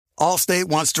Allstate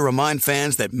wants to remind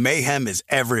fans that mayhem is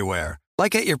everywhere,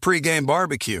 like at your pregame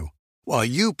barbecue. While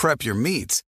you prep your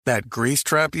meats, that grease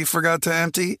trap you forgot to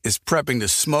empty is prepping to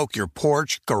smoke your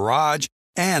porch, garage,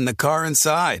 and the car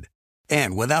inside.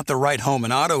 And without the right home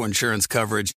and auto insurance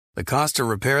coverage, the cost to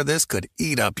repair this could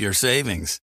eat up your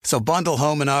savings. So bundle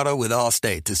home and auto with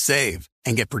Allstate to save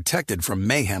and get protected from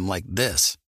mayhem like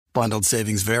this. Bundled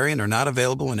savings vary and are not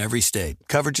available in every state.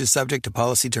 Coverage is subject to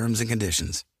policy terms and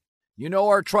conditions. You know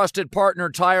our trusted partner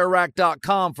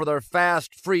TireRack.com for their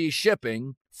fast, free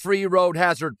shipping, free road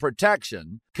hazard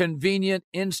protection, convenient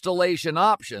installation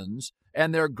options,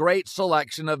 and their great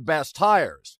selection of best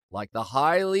tires, like the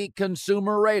highly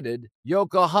consumer-rated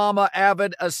Yokohama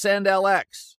Avid Ascend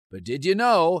LX. But did you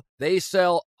know they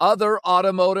sell other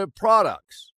automotive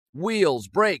products? Wheels,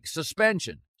 brakes,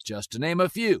 suspension, just to name a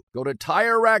few. Go to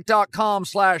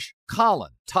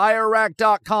TireRack.com/Colin.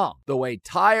 TireRack.com, the way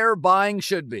tire buying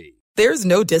should be. There's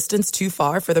no distance too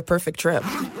far for the perfect trip.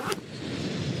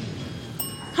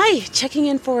 Hi, checking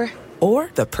in for...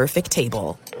 Or the perfect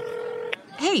table.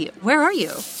 Hey, where are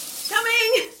you?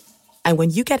 Coming! And when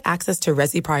you get access to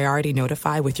Resi Priority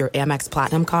Notify with your Amex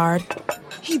Platinum card...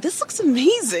 Hey, this looks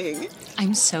amazing.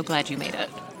 I'm so glad you made it.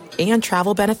 And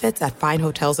travel benefits at fine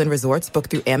hotels and resorts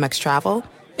booked through Amex Travel,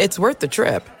 it's worth the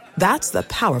trip. That's the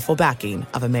powerful backing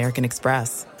of American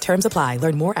Express. Terms apply.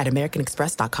 Learn more at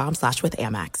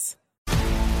americanexpress.com/withAmex.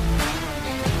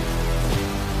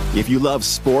 If you love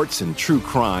sports and true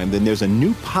crime, then there's a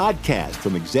new podcast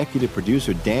from executive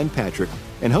producer Dan Patrick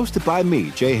and hosted by me,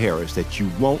 Jay Harris, that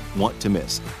you won't want to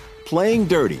miss. Playing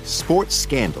Dirty: Sports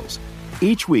Scandals.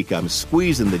 Each week, I'm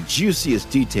squeezing the juiciest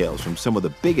details from some of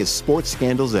the biggest sports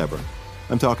scandals ever.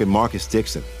 I'm talking Marcus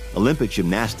Dixon, Olympic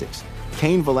gymnastics,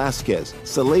 Cain Velasquez,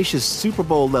 salacious Super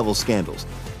Bowl-level scandals.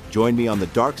 Join me on the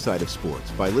dark side of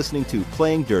sports by listening to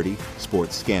Playing Dirty: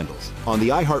 Sports Scandals on the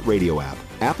iHeartRadio app,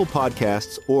 Apple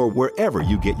Podcasts, or wherever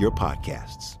you get your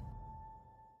podcasts.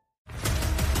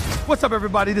 What's up,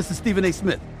 everybody? This is Stephen A.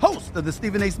 Smith, host of the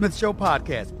Stephen A. Smith Show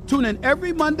podcast. Tune in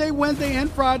every Monday, Wednesday, and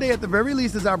Friday at the very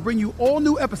least as I bring you all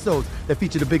new episodes that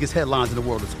feature the biggest headlines in the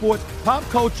world of sports, pop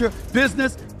culture,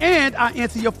 business, and I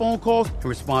answer your phone calls and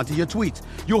respond to your tweets.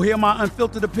 You'll hear my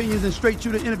unfiltered opinions and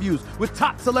straight-shooter interviews with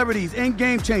top celebrities and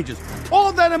game changers.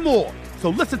 All that and more. So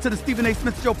listen to the Stephen A.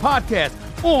 Smith Show podcast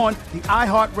on the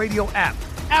iHeartRadio app,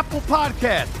 Apple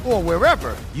Podcasts, or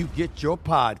wherever you get your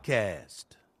podcast.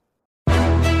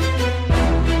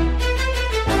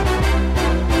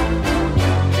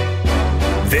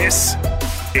 This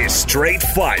is Straight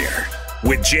Fire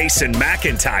with Jason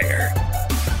McIntyre.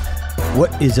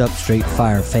 What is up, Straight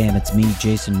Fire fam? It's me,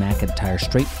 Jason McIntyre.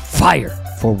 Straight Fire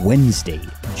for Wednesday,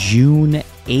 June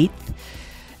 8th.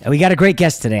 And we got a great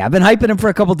guest today. I've been hyping him for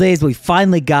a couple days. We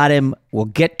finally got him. We'll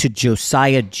get to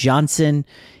Josiah Johnson.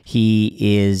 He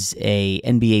is a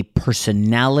NBA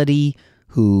personality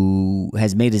who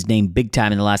has made his name big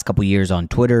time in the last couple years on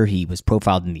Twitter. He was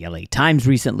profiled in the LA Times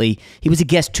recently. He was a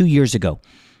guest 2 years ago.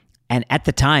 And at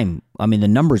the time, I mean, the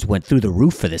numbers went through the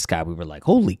roof for this guy. We were like,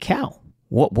 holy cow.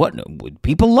 What?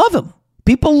 People love him.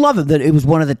 People love him. That it was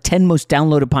one of the 10 most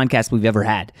downloaded podcasts we've ever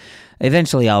had.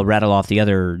 Eventually, I'll rattle off the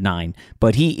other 9.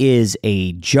 But he is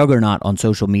a juggernaut on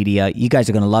social media. You guys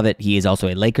are going to love it. He is also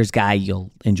a Lakers guy. You'll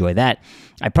enjoy that.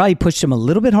 I probably pushed him a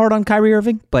little bit hard on Kyrie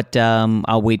Irving, but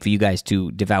I'll wait for you guys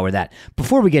to devour that.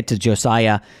 Before we get to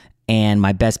Josiah and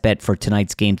my best bet for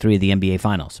tonight's Game 3 of the NBA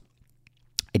Finals,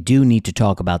 I do need to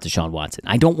talk about Deshaun Watson.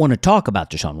 I don't want to talk about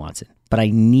Deshaun Watson, but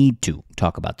I need to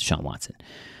talk about Deshaun Watson.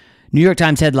 New York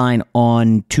Times headline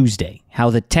on Tuesday, how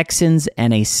the Texans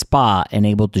and a spa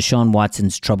enabled Deshaun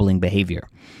Watson's troubling behavior.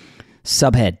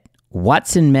 Subhead,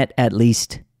 Watson met at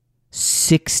least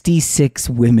 66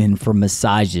 women for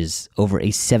massages over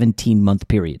a 17-month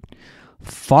period.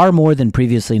 Far more than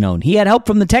previously known. He had help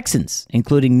from the Texans,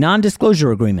 including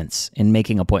non-disclosure agreements in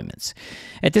making appointments.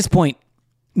 At this point,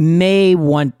 may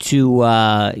want to,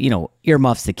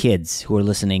 earmuffs the kids who are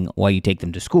listening while you take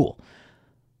them to school.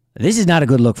 This is not a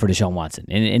good look for Deshaun Watson.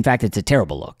 In fact, it's a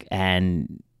terrible look.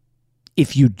 And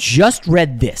if you just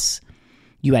read this,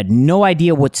 you had no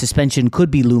idea what suspension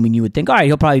could be looming, you would think, all right,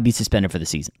 he'll probably be suspended for the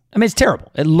season. I mean, it's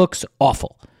terrible. It looks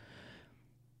awful.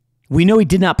 We know he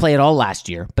did not play at all last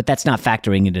year, but that's not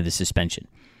factoring into the suspension.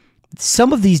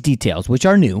 Some of these details, which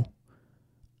are new,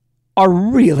 are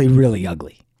really, really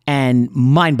ugly and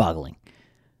mind-boggling.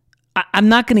 I'm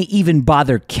not going to even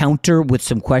bother counter with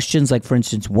some questions, like, for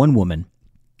instance, one woman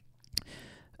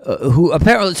who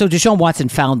apparently, so Deshaun Watson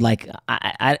found, like,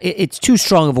 it's too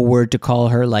strong of a word to call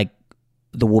her, like,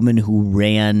 the woman who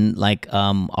ran like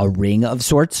a ring of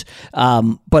sorts.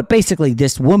 But basically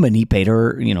this woman, he paid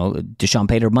her, Deshaun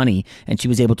paid her money, and she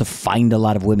was able to find a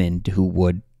lot of women who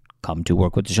would come to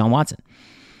work with Deshaun Watson.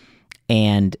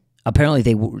 And apparently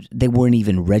they weren't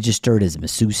even registered as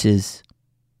masseuses,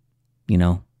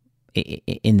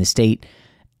 in the state.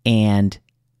 And,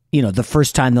 the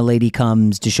first time the lady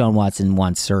comes, Deshaun Watson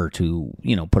wants her to,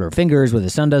 put her fingers where the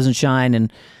sun doesn't shine.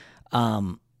 And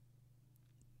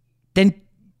then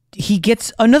he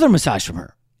gets another massage from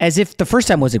her, as if the first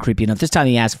time wasn't creepy enough. This time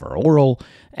he asked for oral.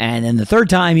 And then the third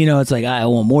time, it's like, I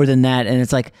want more than that. And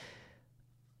it's like,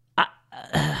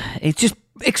 it's just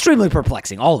extremely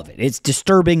perplexing, all of it. It's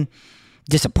disturbing,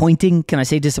 disappointing. Can I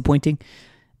say disappointing?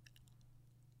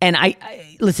 And I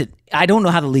listen, I don't know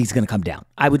how the league's going to come down.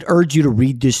 I would urge you to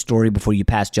read this story before you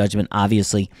pass judgment.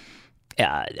 Obviously,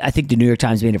 I think the New York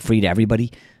Times made it free to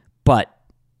everybody, but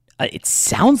it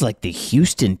sounds like the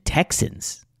Houston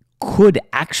Texans could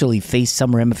actually face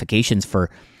some ramifications for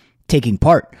taking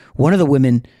part. One of the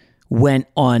women went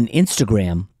on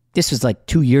Instagram. This was like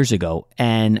 2 years ago,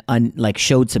 and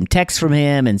showed some texts from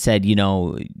him and said,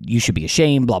 you should be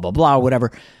ashamed, blah, blah, blah, or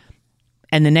whatever.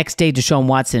 And the next day, Deshaun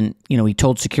Watson, he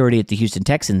told security at the Houston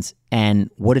Texans,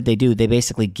 and what did they do? They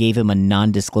basically gave him a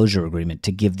non-disclosure agreement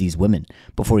to give these women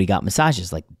before he got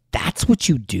massages. Like, that's what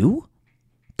you do?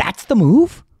 That's the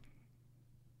move?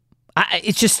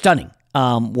 It's just stunning.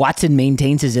 Watson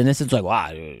maintains his innocence. Like, wow,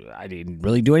 I didn't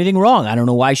really do anything wrong. I don't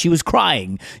know why she was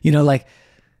crying.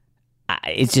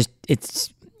 It's just, it's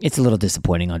a little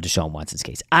disappointing on Deshaun Watson's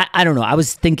case. I don't know. I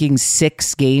was thinking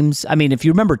 6 games. I mean, if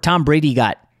you remember, Tom Brady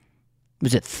got,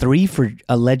 was it 3 for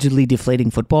allegedly deflating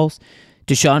footballs?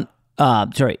 What's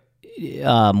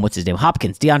his name?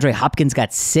 Hopkins. DeAndre Hopkins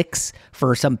got 6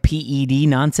 for some PED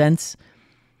nonsense.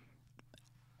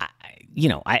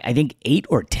 I think 8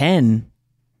 or 10.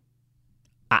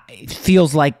 It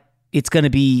feels like it's going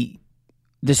to be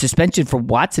the suspension for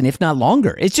Watson, if not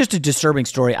longer. It's just a disturbing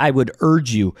story. I would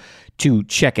urge you to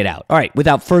check it out. All right,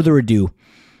 without further ado,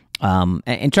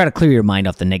 and try to clear your mind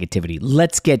off the negativity,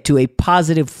 let's get to a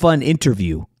positive, fun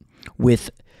interview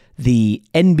with the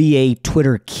NBA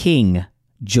Twitter king,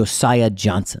 Josiah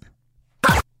Johnson.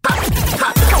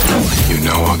 You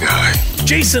know a guy.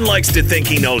 Jason likes to think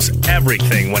he knows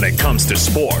everything when it comes to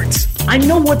sports. I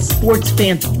know what sports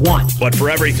fans want. But for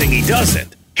everything he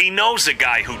doesn't, he knows a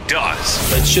guy who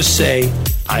does. Let's just say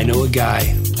I know a guy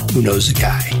who knows a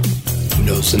guy who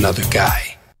knows another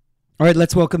guy. All right,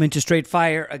 let's welcome into Straight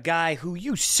Fire a guy who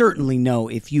you certainly know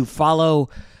if you follow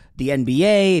the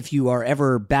NBA, if you are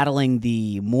ever battling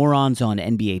the morons on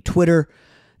NBA Twitter.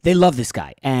 They love this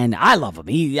guy, and I love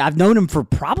him. I've known him for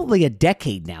probably a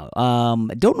decade now.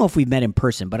 I don't know if we've met in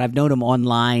person, but I've known him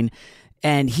online,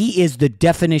 and he is the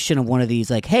definition of one of these,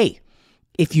 like, hey,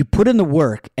 if you put in the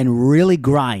work and really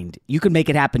grind, you can make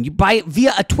it happen. You buy it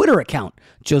via a Twitter account.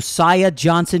 Josiah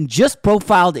Johnson, just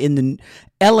profiled in the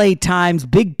LA Times.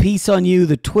 Big piece on you,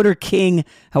 the Twitter king.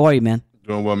 How are you, man?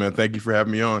 Doing well, man. Thank you for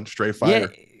having me on. Straight Fire. Yeah.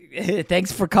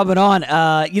 Thanks for coming on.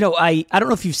 I don't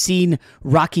know if you've seen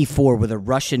Rocky IV where the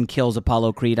Russian kills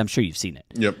Apollo Creed. I'm sure you've seen it.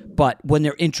 Yep. But when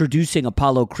they're introducing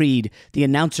Apollo Creed, the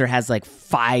announcer has like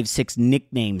 5-6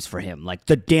 nicknames for him, like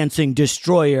the Dancing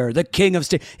Destroyer, the King of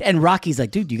and Rocky's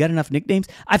like, dude, you got enough nicknames?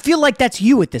 I feel like that's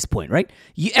you at this point, right?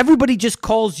 Everybody just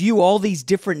calls you all these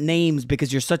different names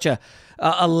because you're such a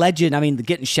legend. I mean,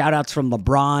 getting shout outs from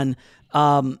LeBron.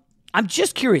 I'm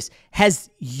just curious, has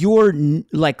your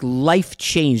life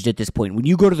changed at this point? When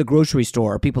you go to the grocery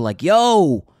store, are people like,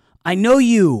 yo, I know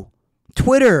you,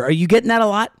 Twitter, are you getting that a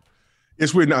lot?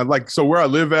 It's weird now. So where I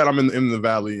live at, I'm in the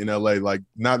Valley in LA,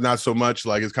 not so much,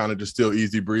 it's kind of just still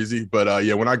easy breezy. But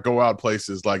when I go out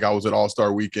places, I was at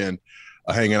All-Star Weekend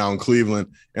hanging out in Cleveland,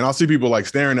 and I'll see people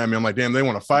staring at me. I'm like, damn, they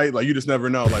want to fight. You just never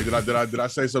know. Did I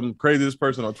say something crazy to this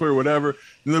person on Twitter or whatever?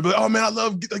 And they'll be like, oh man, I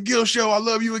love a Gil show. I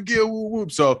love you, a Gil. Whoop,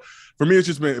 whoop. So for me, it's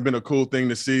just been a cool thing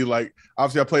to see.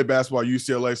 Obviously I played basketball at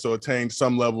UCLA, so attained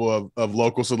some level of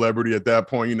local celebrity at that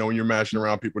point. When you're mashing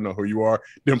around, people know who you are.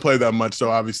 Didn't play that much, so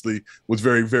obviously was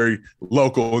very, very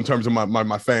local in terms of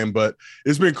my fame. But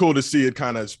it's been cool to see it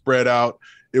kind of spread out.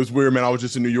 It was weird, man. I was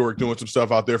just in New York doing some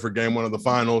stuff out there for Game 1 of the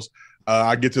finals.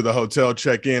 I get to the hotel,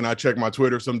 check in. I check my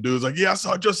Twitter. Some dude's like, yeah, I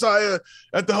saw Josiah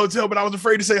at the hotel, but I was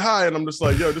afraid to say hi. And I'm just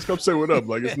like, yo, just come say what up.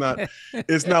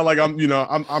 It's not like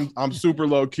I'm super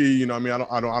low key. I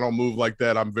don't move like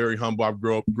that. I'm very humble. I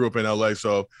grew up in LA.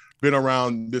 So been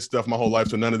around this stuff my whole life.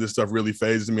 So none of this stuff really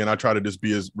phases me. And I try to just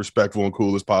be as respectful and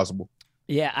cool as possible.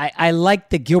 Yeah. I like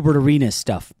the Gilbert Arenas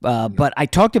stuff. But I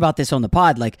talked about this on the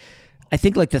pod. I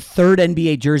think like the third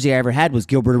NBA jersey I ever had was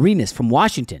Gilbert Arenas from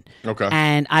Washington. Okay.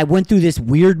 And I went through this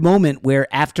weird moment where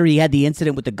after he had the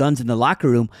incident with the guns in the locker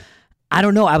room, I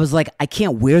don't know. I was like, I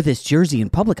can't wear this jersey in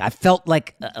public. I felt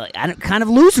like kind of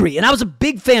losery. And I was a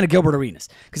big fan of Gilbert Arenas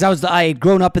because I had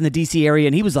grown up in the D.C. area,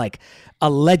 and he was like a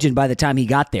legend by the time he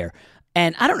got there.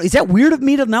 And I don't know. Is that weird of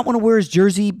me to not want to wear his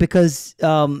jersey because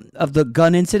of the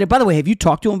gun incident? By the way, have you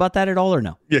talked to him about that at all or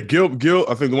no? Yeah, Gil,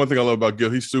 I think the one thing I love about Gil,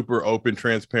 he's super open,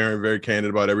 transparent, very candid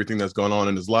about everything that's going on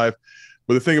in his life.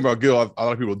 But the thing about Gil, a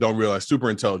lot of people don't realize, super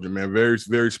intelligent, man. Very,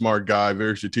 very smart guy,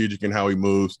 very strategic in how he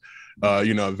moves.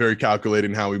 Very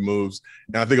calculated in how he moves.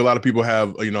 And I think a lot of people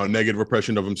have, a negative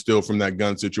impression of him still from that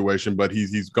gun situation, but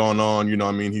he's gone on,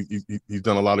 he's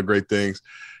done a lot of great things.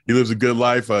 He lives a good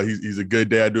life. He's a good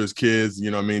dad to his kids,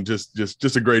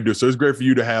 just a great dude. So it's great for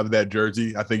you to have that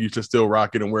jersey. I think you should still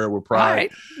rock it and wear it with pride.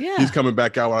 Right. Yeah. He's coming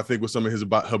back out, I think, with some of his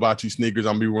Hibachi sneakers.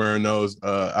 I'm going to be wearing those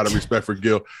out of respect for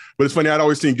Gil. But it's funny, I'd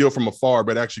always seen Gil from afar,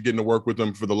 but actually getting to work with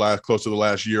him for close to the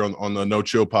last year on the No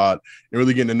Chill pod and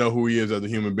really getting to know who he is as a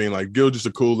human being. Like Gil, just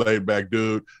a cool, laid back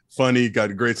dude, funny,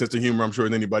 got a great sense of humor. I'm sure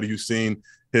anybody who's seen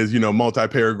his,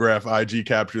 multi-paragraph IG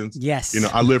captions. Yes.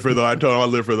 I live for those. I told him I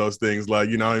live for those things. Like,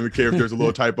 I don't even care if there's a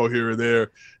little typo here or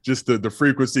there, just the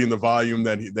frequency and the volume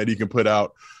that he can put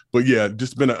out. But yeah,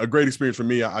 just been a great experience for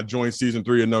me. I joined season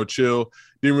 3 of No Chill.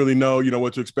 Didn't really know,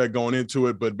 what to expect going into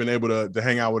it, but been able to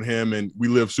hang out with him, and we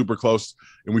live super close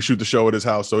and we shoot the show at his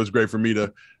house. So it's great for me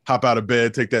to hop out of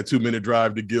bed, take that 2-minute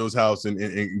drive to Gil's house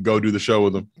and go do the show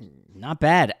with him. Not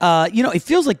bad. It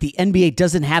feels like the NBA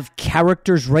doesn't have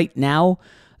characters right now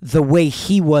the way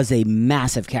he was a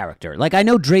massive character. Like, I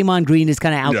know Draymond Green is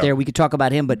kind of out there. We could talk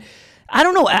about him, but I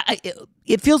don't know.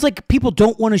 It feels like people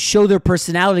don't want to show their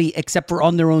personality except for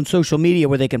on their own social media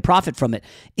where they can profit from it.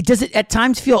 Does it at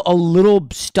times feel a little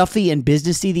stuffy and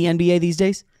businessy, the NBA these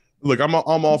days? Look, I'm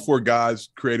all for guys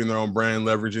creating their own brand,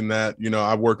 leveraging that.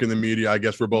 I work in the media. I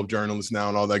guess we're both journalists now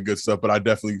and all that good stuff, but I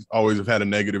definitely always have had a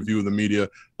negative view of the media.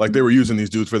 Like, they were using these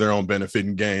dudes for their own benefit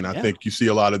and gain. I think you see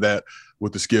a lot of that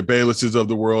with the Skip Baylesses of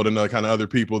the world and the kind of other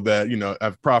people that,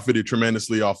 have profited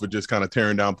tremendously off of just kind of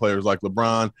tearing down players like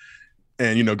LeBron.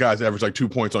 And, guys average like 2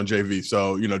 points on JV.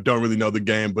 So, don't really know the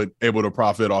game, but able to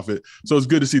profit off it. So it's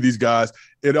good to see these guys.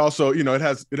 It also, it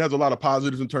has a lot of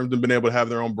positives in terms of being able to have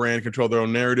their own brand, control their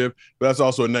own narrative. But that's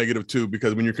also a negative too,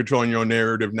 because when you're controlling your own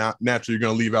narrative, naturally you're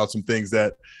going to leave out some things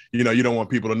that, you don't want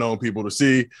people to know and people to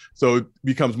see. So it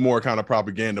becomes more kind of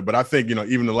propaganda. But I think,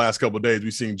 even the last couple of days,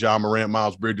 we've seen Ja Morant,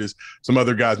 Miles Bridges, some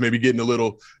other guys maybe getting a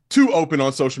little too open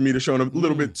on social media, showing a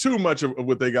little bit too much of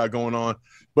what they got going on.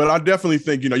 But I definitely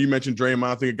think, you mentioned Draymond.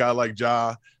 I think a guy like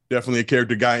Ja, definitely a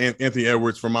character guy. Anthony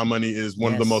Edwards, for my money, is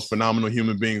one of the most phenomenal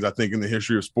human beings, I think, in the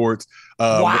history of sports.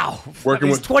 Wow.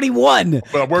 He's 21.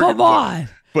 Come on.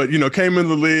 But, came into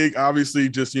the league, obviously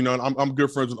just, I'm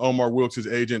good friends with Omar Wilkes, his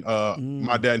agent.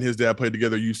 My dad and his dad played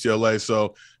together at UCLA.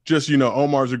 So just,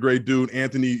 Omar's a great dude.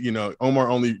 Anthony, Omar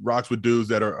only rocks with dudes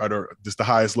that are just the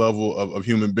highest level of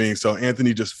human beings. So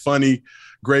Anthony, just funny,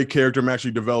 great character. I'm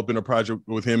actually developing a project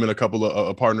with him and a couple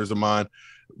of partners of mine,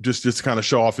 just to kind of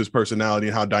show off his personality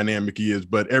and how dynamic he is.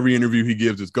 But every interview he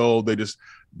gives is gold.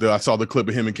 I saw the clip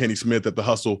of him and Kenny Smith at the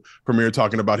Hustle premiere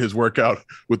talking about his workout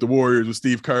with the Warriors with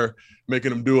Steve Kerr,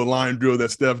 making him do a line drill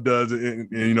that Steph does,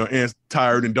 and Ant's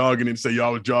tired and dogging it and say, "Yo, I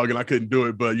was jogging, I couldn't do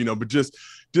it," but just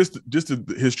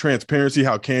his transparency,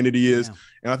 how candid he is. Yeah.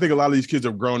 And I think a lot of these kids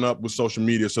have grown up with social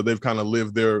media, so they've kind of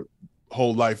lived their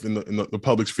whole life in the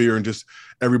public sphere and just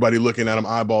everybody looking at them,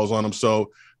 eyeballs on them.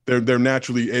 So they're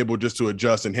naturally able just to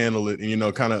adjust and handle it.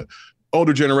 And, kind of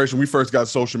older generation, we first got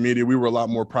social media, we were a lot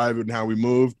more private in how we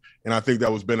moved. And I think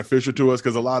that was beneficial to us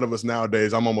because a lot of us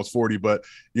nowadays, I'm almost 40, but,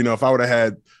 if I would have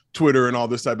had Twitter and all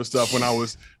this type of stuff when I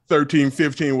was 13,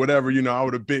 15, whatever, I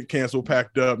would have been canceled,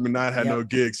 packed up, and not had no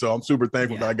gigs. So I'm super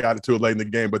thankful that I got it to it late in the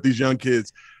game. But these young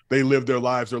kids, they live their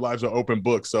lives. Their lives are open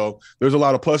books. So there's a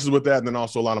lot of pluses with that, and then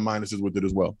also a lot of minuses with it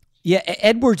as well. Yeah,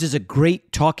 Edwards is a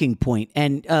great talking point.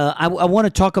 And I want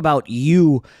to talk about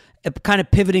you kind of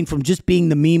pivoting from just being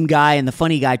the meme guy and the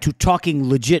funny guy to talking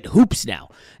legit hoops now.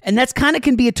 And that's kind of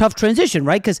can be a tough transition,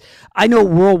 right? Because I know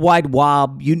Worldwide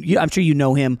Wob, I'm sure you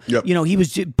know him. Yep. He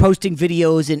was posting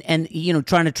videos and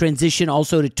trying to transition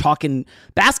also to talking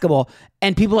basketball.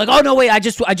 And people are like, oh, no, wait, I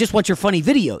just want your funny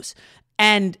videos.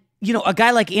 And, a guy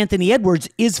like Anthony Edwards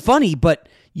is funny, but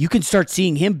you can start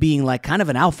seeing him being like kind of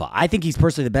an alpha. I think he's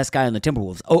personally the best guy on the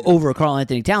Timberwolves over Karl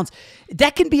Anthony Towns.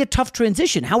 That can be a tough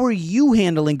transition. How are you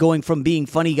handling going from being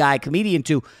funny guy, comedian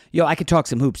to, I could talk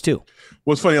some hoops too?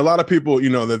 Well, it's funny. A lot of people,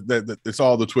 that it's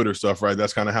all the Twitter stuff, right?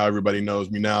 That's kind of how everybody knows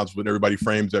me now. It's what everybody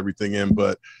frames everything in.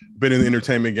 But been in the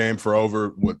entertainment game for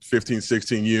over 15,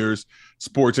 16 years.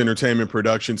 Sports entertainment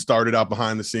production, started out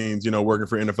behind the scenes, working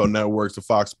for NFL Networks, the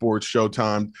Fox Sports,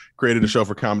 Showtime, created a show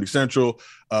for Comedy Central,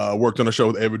 worked on a show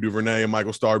with Ava DuVernay and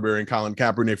Michael Starberry and Colin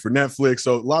Kaepernick for Netflix.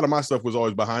 So a lot of my stuff was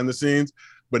always behind the scenes.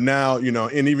 But now, and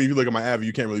even if you look at my Avi,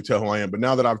 you can't really tell who I am. But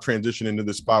now that I've transitioned into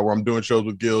this spot where I'm doing shows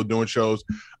with Gil, doing shows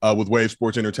with Wave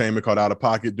Sports Entertainment called Out of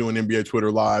Pocket, doing NBA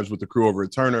Twitter Lives with the crew over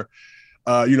at Turner,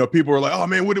 people are like, oh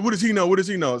man, what does he know? What does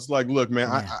he know? It's like, look, man,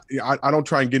 I don't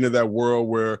try and get into that world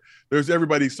where there's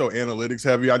everybody so analytics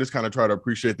heavy. I just kind of try to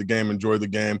appreciate the game, enjoy the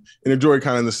game, and enjoy it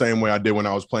kind of in the same way I did when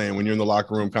I was playing. When you're in the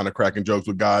locker room, kind of cracking jokes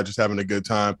with guys, just having a good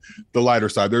time. The lighter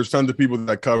side. There's tons of people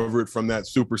that cover it from that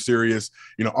super serious,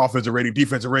 offensive rating,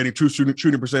 defensive rating, true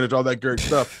shooting percentage, all that great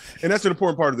stuff. And that's an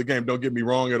important part of the game. Don't get me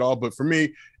wrong at all. But for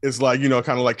me, it's like, kind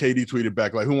of like KD tweeted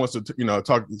back, like, who wants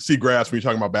to, see grass when you're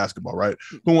talking about basketball, right?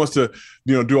 Who wants to,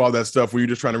 do all that stuff where you're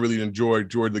just trying to really enjoy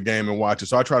the game and watch it.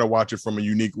 So I try to watch it from a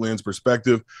unique lens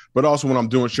perspective, but also when I'm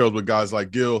doing shows with guys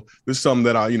like Gil, this is something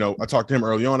that I talked to him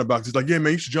early on about. He's like, yeah,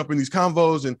 man, you should jump in these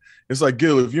convos. And it's like,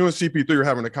 Gil, if you and CP3 are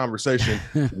having a conversation,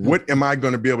 what am I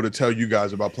going to be able to tell you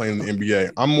guys about playing in the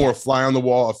NBA? I'm more a fly on the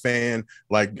wall, a fan.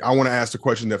 Like, I want to ask the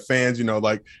question that fans,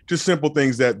 like just simple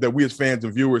things that we as fans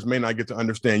and viewers may not get to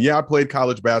understand. Yeah, I played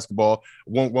college basketball.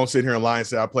 Won't sit here and lie and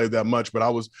say I played that much, but I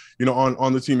was,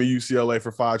 on the team at UCLA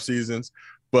for 5 seasons,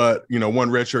 but, one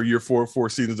redshirt year, 4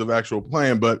 seasons of actual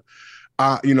playing. But,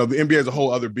 the NBA is a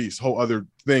whole other beast, whole other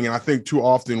thing. And I think too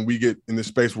often we get in this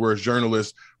space where as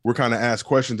journalists, we're kind of asked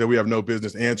questions that we have no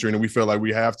business answering, and we feel like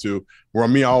we have to. Where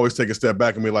me, I always take a step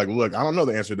back and be like, look, I don't know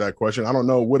the answer to that question. I don't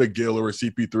know what a Gil or a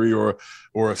CP3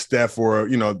 or a Steph or,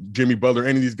 Jimmy Butler,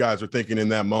 any of these guys are thinking in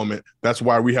that moment. That's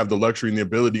why we have the luxury and the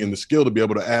ability and the skill to be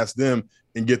able to ask them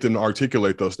and get them to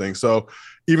articulate those things. So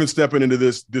even stepping into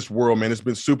this world, man, it's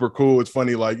been super cool. It's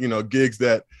funny, like, gigs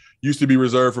that used to be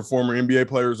reserved for former NBA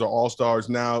players or all-stars.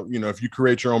 Now, if you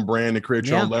create your own brand and create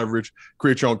your own leverage,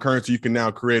 create your own currency, you can now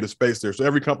create a space there. So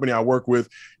every company I work with,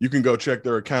 you can go check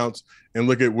their accounts and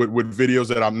look at what videos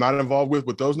that I'm not involved with,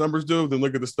 what those numbers do, then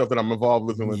look at the stuff that I'm involved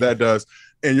with and what that does.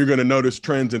 And you're going to notice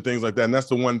trends and things like that. And that's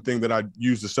the one thing that I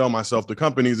use to sell myself to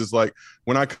companies is like,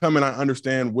 when I come in, I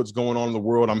understand what's going on in the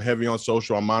world. I'm heavy on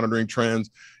social. I'm monitoring trends,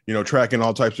 tracking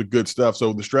all types of good stuff.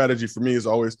 So the strategy for me is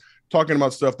always talking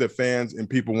about stuff that fans and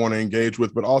people want to engage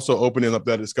with, but also opening up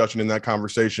that discussion and that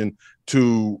conversation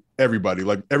to everybody.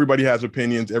 Like, everybody has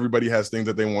opinions. Everybody has things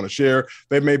that they want to share.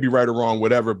 They may be right or wrong,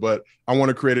 whatever, but I want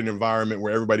to create an environment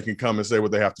where everybody can come and say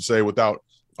what they have to say without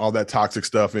all that toxic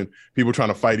stuff and people trying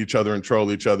to fight each other and troll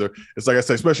each other. It's like I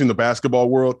say, especially in the basketball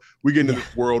world, we get into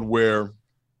this world where,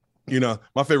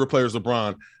 my favorite player is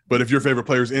LeBron, but if your favorite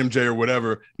player is MJ or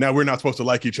whatever, now we're not supposed to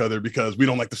like each other because we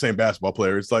don't like the same basketball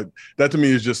player. It's like, that to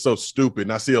me is just so stupid.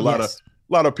 And I see a lot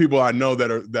of people I know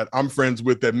that I'm friends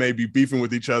with that may be beefing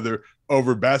with each other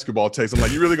over basketball takes. I'm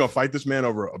like, you really gonna fight this man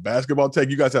over a basketball take?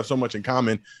 You guys have so much in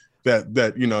common that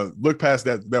look past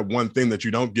that one thing that you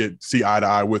don't see eye to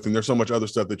eye with, and there's so much other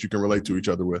stuff that you can relate to each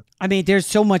other with. I mean, there's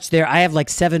so much there. I have like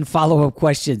 7 follow-up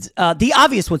questions. The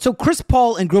obvious one. So Chris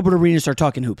Paul and Gilbert Arenas are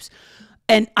talking hoops.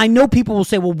 And I know people will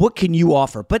say, well, what can you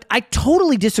offer? But I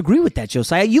totally disagree with that,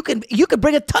 Josiah. You could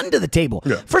bring a ton to the table.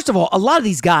 Yeah. First of all, a lot of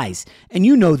these guys, and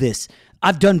you know this,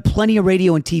 I've done plenty of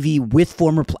radio and TV with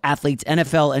former athletes,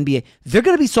 NFL, NBA. They're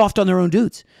going to be soft on their own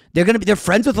dudes. They're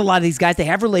friends with a lot of these guys. They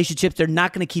have relationships. They're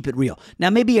not going to keep it real. Now,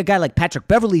 maybe a guy like Patrick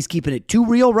Beverley's keeping it too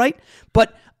real, right?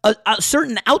 But a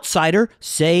certain outsider,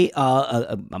 say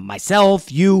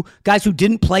myself, you, guys who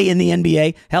didn't play in the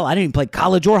NBA. Hell, I didn't even play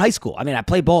college or high school. I mean, I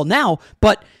play ball now,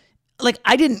 but like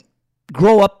I didn't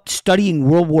grow up studying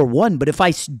World War I, but if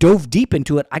I dove deep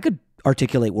into it, I could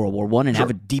articulate World War I and have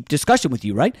a deep discussion with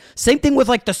you, right? Same thing with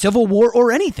like the Civil War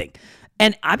or anything.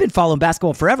 And I've been following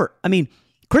basketball forever. I mean,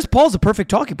 Chris Paul's a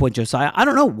perfect talking point, Josiah. I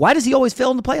don't know. Why does he always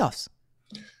fail in the playoffs?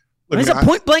 It's a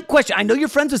point-blank question. I know you're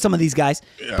friends with some of these guys,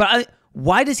 but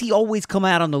why does he always come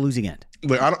out on the losing end?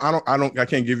 Look, I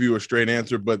can't give you a straight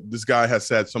answer, but this guy has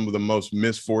had some of the most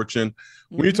misfortune.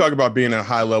 When you talk about being a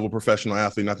high-level professional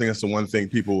athlete, and I think that's the one thing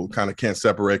people kind of can't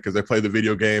separate because they play the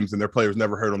video games and their players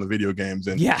never hurt on the video games,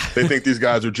 and they think these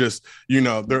guys are just,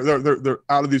 they're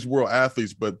out of these world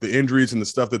athletes, but the injuries and the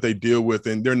stuff that they deal with,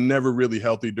 and they're never really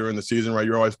healthy during the season, right?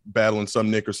 You're always battling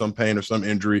some nick or some pain or some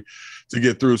injury to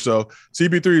get through. So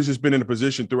CP3 has just been in a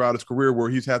position throughout his career where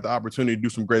he's had the opportunity to do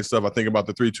some great stuff. I think about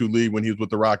the 3-2 lead when he was with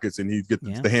the Rockets, and he's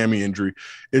get the hammy injury.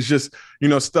 It's just, you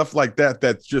know, stuff like that.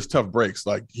 That's just tough breaks.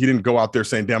 Like, he didn't go out there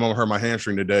saying, damn, I'm gonna hurt my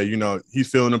hamstring today. You know, he's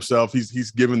feeling himself.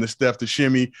 He's giving the Steph the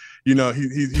shimmy. You know,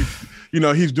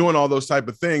 he's doing all those type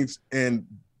of things, and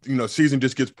you know, season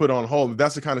just gets put on hold.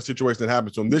 That's the kind of situation that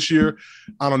happens to him this year.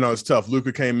 I don't know. It's tough.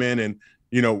 Luka came in, and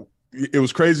you know, it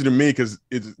was crazy to me because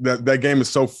that game is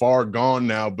so far gone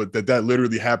now, but that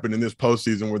literally happened in this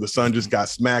postseason where the Sun just got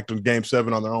smacked on Game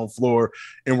 7 on their own floor,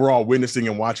 and we're all witnessing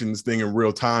and watching this thing in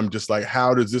real time. Just like,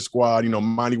 how does this squad, you know,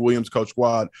 Monty Williams coach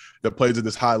squad that plays at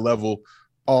this high level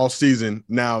all season,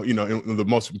 now, you know, in the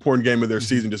most important game of their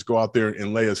season, just go out there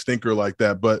and lay a stinker like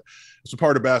that? But it's a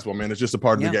part of basketball, man. It's just a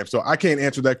part of the game. So I can't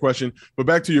answer that question. But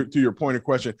back to your point of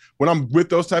question, when I'm with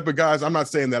those type of guys, I'm not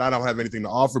saying that I don't have anything to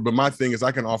offer, but my thing is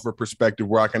I can offer a perspective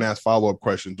where I can ask follow-up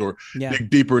questions or dig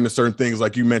deeper into certain things.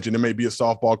 Like you mentioned, it may be a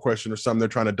softball question or something they're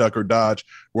trying to duck or dodge,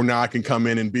 where now I can come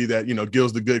in and be that, you know,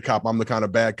 Gil's the good cop, I'm the kind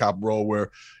of bad cop role where,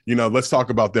 you know, let's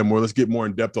talk about them more. Let's get more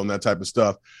in depth on that type of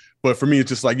stuff. But for me, it's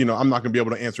just like, you know, I'm not going to be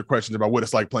able to answer questions about what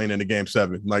it's like playing in a Game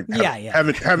 7. Like,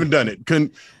 haven't done it.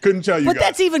 Couldn't tell you. But guys.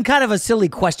 That's even kind of a silly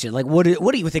question. Like, what do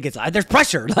you think it's like? There's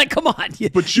pressure. Like, come on.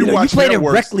 But you watch played networks.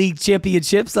 in rec league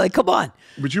championships. Like, come on.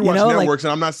 But you watch networks,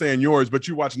 and I'm not saying yours, but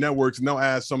you watch networks, and they'll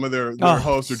ask some of their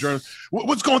hosts or journalists,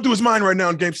 what's going through his mind right now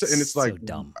in Game 7? And it's like, so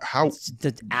dumb. How? It's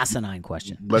an asinine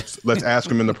question. Let's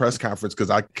ask him in the press conference, because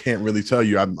I can't really tell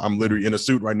you. I'm literally in a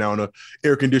suit right now in a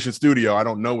air-conditioned studio. I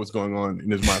don't know what's going on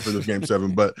in his mind for this Game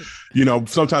 7. But, you know,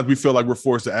 sometimes we feel like we're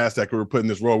forced to ask that because we're put in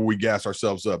this role where we gas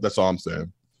ourselves up. That's all I'm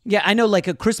saying. Yeah, I know, like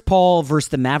a Chris Paul versus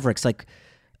the Mavericks. Like,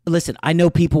 listen, I know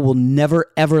people will never,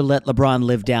 ever let LeBron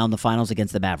live down the finals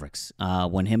against the Mavericks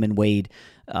when him and Wade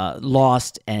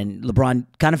lost and LeBron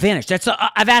kind of vanished.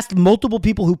 I've asked multiple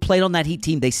people who played on that Heat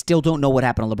team. They still don't know what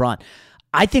happened to LeBron.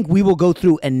 I think we will go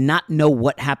through and not know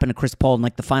what happened to Chris Paul in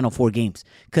like the final 4 games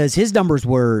because his numbers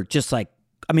were just like,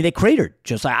 I mean, they cratered.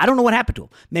 Just like, I don't know what happened to him.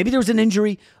 Maybe there was an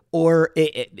injury or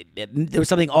there was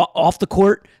something off the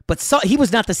court, but he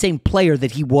was not the same player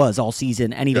that he was all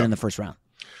season and even in the first round.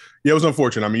 Yeah, it was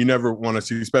unfortunate. I mean, you never want to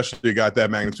see, especially a guy at that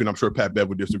magnitude. I'm sure Pat Bev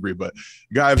would disagree, but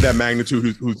a guy of that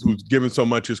magnitude who's given so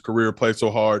much his career, played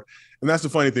so hard. And that's the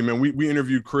funny thing, man. We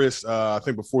interviewed Chris, I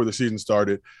think before the season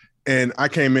started, and I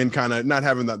came in kind of not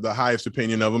having the highest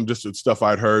opinion of him, just stuff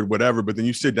I'd heard, whatever. But then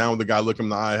you sit down with the guy, look him in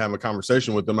the eye, have a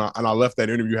conversation with him, and I left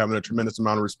that interview having a tremendous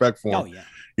amount of respect for him. Oh, yeah.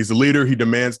 He's a leader. He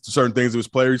demands certain things of his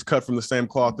players. He's cut from the same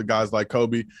cloth to guys like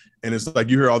Kobe. And it's like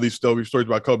you hear all these stories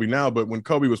about Kobe now, but when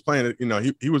Kobe was playing, you know,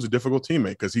 he was a difficult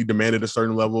teammate because he demanded a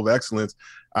certain level of excellence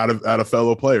out of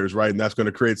fellow players, right? And that's going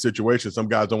to create situations. Some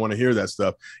guys don't want to hear that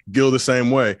stuff. Gil the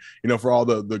same way. You know, for all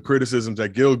the criticisms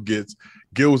that Gil gets,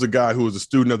 Gil was a guy who was a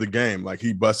student of the game. Like,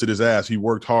 he busted his ass. He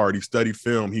worked hard. He studied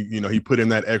film. He put in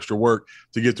that extra work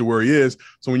to get to where he is.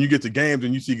 So when you get to games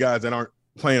and you see guys that aren't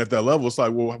playing at that level, it's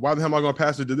like, well, why the hell am I going to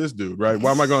pass it to this dude, right?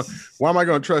 Why am I going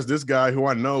to trust this guy who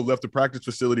I know left the practice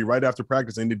facility right after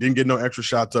practice and didn't get no extra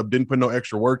shots up, didn't put no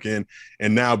extra work in,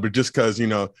 and now, but just because, you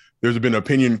know, there's been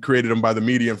opinion created by the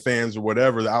media and fans or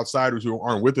whatever, the outsiders who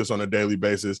aren't with us on a daily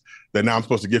basis, that now I'm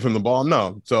supposed to give him the ball?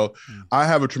 No. So I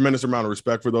have a tremendous amount of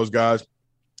respect for those guys.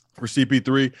 For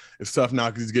CP3, it's tough now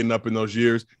because he's getting up in those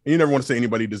years. And you never want to say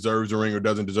anybody deserves a ring or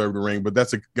doesn't deserve the ring, but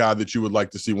that's a guy that you would like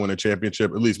to see win a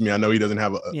championship. At least me. I know he doesn't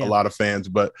have a lot of fans,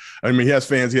 but I mean, he has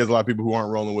fans. He has a lot of people who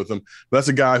aren't rolling with him. But that's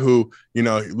a guy who, you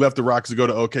know, left the Rockets to go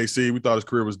to OKC. We thought his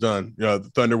career was done. You know, the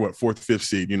Thunder, 4th, 5th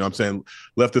seed? You know what I'm saying?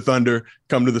 Left the Thunder,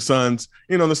 come to the Suns.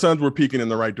 You know, the Suns were peaking in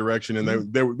the right direction,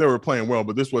 and they were playing well,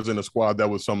 but this wasn't a squad that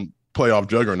was some playoff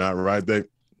juggernaut, right? They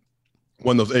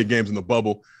won those 8 games in the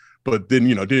bubble, but then,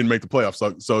 you know, didn't make the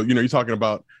playoffs. So, you know, you're talking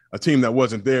about a team that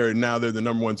wasn't there, and now they're the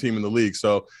number 1 team in the league.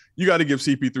 So you got to give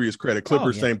CP3 his credit.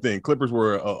 Clippers, same thing. Clippers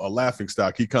were a laughing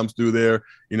stock. He comes through there.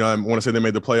 You know, I want to say they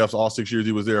made the playoffs all 6 years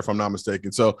he was there, if I'm not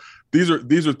mistaken. So these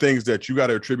are things that you got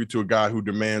to attribute to a guy who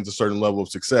demands a certain level of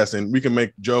success. And we can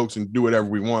make jokes and do whatever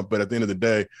we want, but at the end of the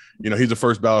day, you know, he's a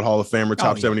first ballot Hall of Famer,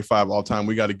 top 75 all time.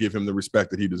 We got to give him the respect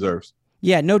that he deserves.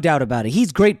 Yeah, no doubt about it.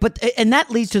 He's great. And that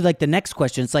leads to like the next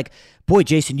question. It's like, boy,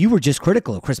 Jason, you were just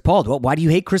critical of Chris Paul. Why do you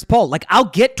hate Chris Paul? Like, I'll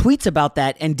get tweets about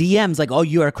that and DMs like, oh,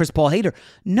 you are a Chris Paul hater.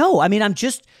 No, I mean, I'm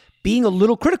just being a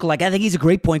little critical. Like, I think he's a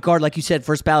great point guard. Like you said,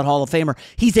 first ballot Hall of Famer.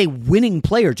 He's a winning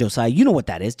player, Josiah. You know what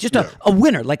that is. Just a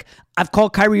winner. Like, I've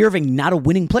called Kyrie Irving not a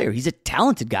winning player. He's a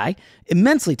talented guy,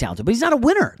 immensely talented, but he's not a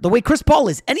winner. The way Chris Paul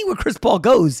is, anywhere Chris Paul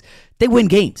goes, they win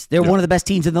games. They're one of the best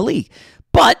teams in the league.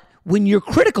 But when you're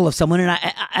critical of someone, and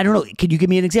I don't know, can you give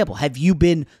me an example? Have you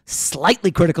been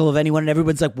slightly critical of anyone and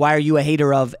everyone's like, why are you a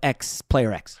hater of X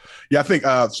player X? Yeah, I think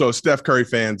so. Steph Curry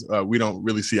fans, we don't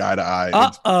really see eye to eye.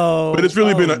 But it's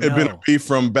really been a beef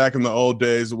from back in the old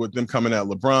days with them coming at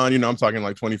LeBron. You know, I'm talking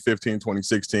like 2015,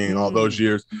 2016, all those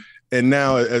years. And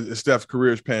now as Steph's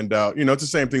career has panned out, you know, it's the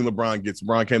same thing LeBron gets.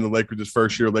 LeBron came to the Lakers his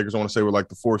first year. Lakers, I want to say, were like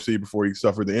the 4th seed before he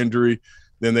suffered the injury.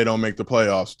 Then they don't make the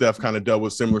playoffs. Steph kind of dealt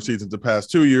with similar seasons the past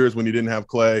 2 years when he didn't have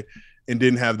Clay and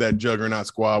didn't have that juggernaut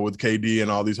squad with KD and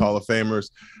all these Hall of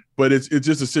Famers. But it's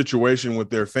just a situation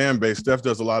with their fan base. Steph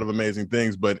does a lot of amazing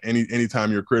things, but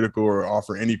anytime you're critical or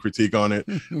offer any critique on it,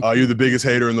 you're the biggest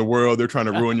hater in the world. They're trying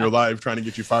to ruin your life, trying to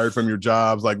get you fired from your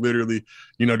jobs, like literally,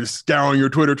 you know, just scouring your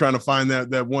Twitter, trying to find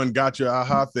that one gotcha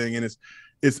aha thing. And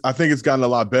I think it's gotten a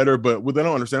lot better, but what they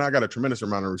don't understand, I got a tremendous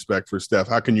amount of respect for Steph.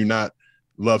 How can you not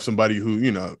love somebody who,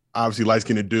 you know, obviously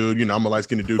light-skinned dude, you know, I'm a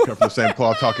light-skinned dude, come from the same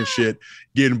cloth, talking shit,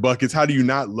 getting buckets. How do you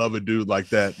not love a dude like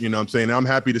that? You know what I'm saying? And I'm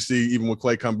happy to see, even when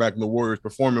Clay come back and the Warriors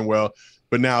performing well,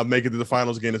 but now make it to the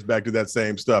finals again, it's back to that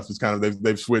same stuff. It's kind of,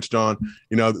 they've switched on,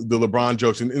 you know, the LeBron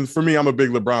jokes. And for me, I'm a big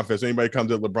LeBron fan. So anybody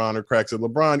comes at LeBron or cracks at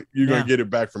LeBron, you're going to get it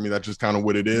back from me. That's just kind of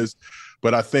what it is.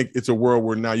 But I think it's a world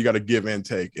where now you got to give and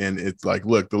take. And it's like,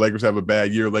 look, the Lakers have a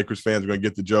bad year. Lakers fans are going to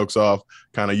get the jokes off,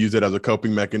 kind of use it as a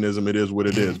coping mechanism. It is what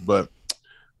it is. But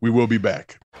we will be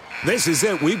back. This is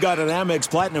it. We've got an Amex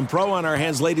Platinum Pro on our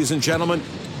hands, ladies and gentlemen.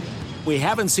 We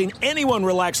haven't seen anyone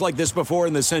relax like this before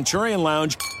in the Centurion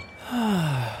Lounge.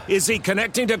 Is he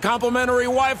connecting to complimentary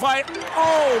Wi-Fi?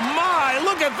 Oh, my.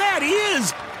 Look at that. He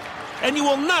is. And you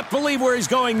will not believe where he's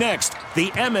going next. The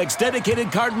Amex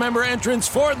dedicated card member entrance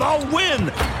for the win.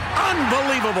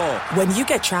 Unbelievable. When you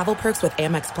get travel perks with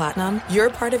Amex Platinum, you're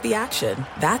part of the action.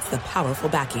 That's the powerful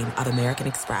backing of American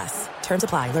Express. Terms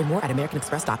apply. Learn more at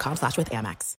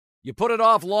americanexpress.com/withAmex. You put it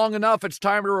off long enough, it's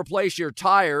time to replace your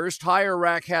tires. Tire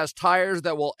Rack has tires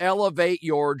that will elevate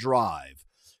your drive.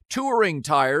 Touring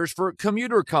tires for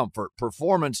commuter comfort,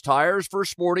 performance tires for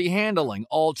sporty handling,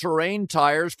 all-terrain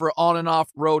tires for on- and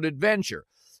off-road adventure.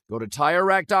 Go to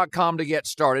TireRack.com to get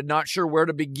started. Not sure where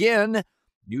to begin?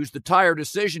 Use the Tire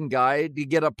Decision Guide to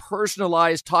get a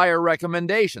personalized tire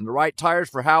recommendation, the right tires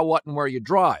for how, what, and where you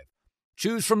drive.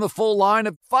 Choose from the full line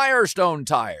of Firestone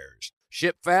tires.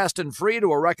 Ship fast and free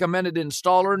to a recommended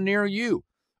installer near you.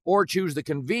 Or choose the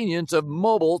convenience of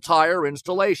mobile tire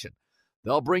installation.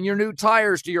 They'll bring your new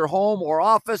tires to your home or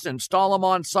office, install them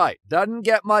on site. Doesn't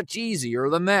get much easier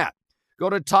than that. Go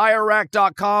to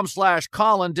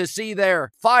TireRack.com/Colin to see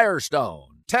their Firestone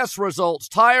test results,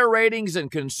 tire ratings, and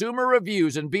consumer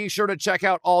reviews, and be sure to check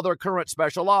out all their current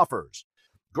special offers.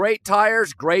 Great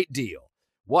tires, great deal.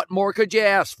 What more could you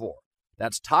ask for?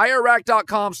 That's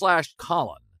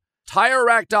TireRack.com/Colin.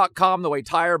 TireRack.com, the way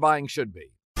tire buying should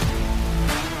be.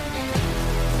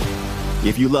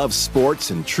 If you love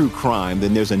sports and true crime,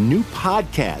 then there's a new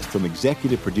podcast from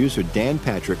executive producer Dan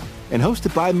Patrick and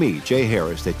hosted by me, Jay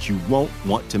Harris, that you won't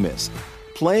want to miss.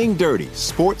 Playing Dirty: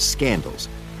 Sports Scandals.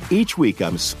 Each week,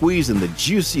 I'm squeezing the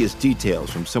juiciest details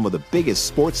from some of the biggest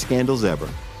sports scandals ever.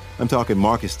 I'm talking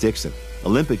Marcus Dixon,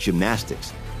 Olympic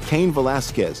gymnastics, Cain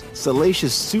Velasquez,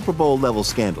 salacious Super Bowl-level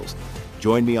scandals.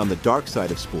 Join me on the dark side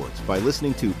of sports by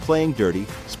listening to Playing Dirty: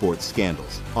 Sports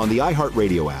Scandals on the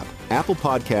iHeartRadio app, Apple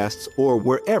Podcasts, or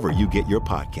wherever you get your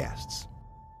podcasts.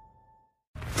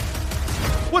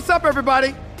 What's up,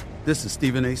 everybody? This is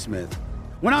Stephen A. Smith.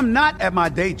 When I'm not at my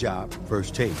day job,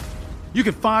 First Take, you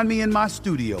can find me in my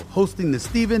studio hosting the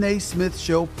Stephen A. Smith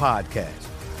Show podcast.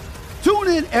 Tune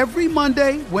in every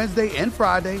Monday, Wednesday, and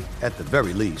Friday, at the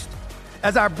very least,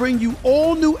 as I bring you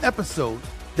all new episodes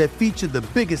that feature the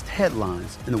biggest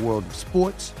headlines in the world of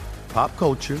sports, pop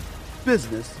culture,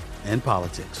 business, and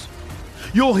politics.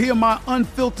 You'll hear my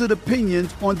unfiltered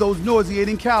opinions on those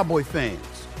nauseating Cowboy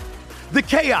fans, the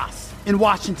chaos in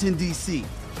Washington, D.C.,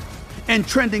 and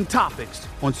trending topics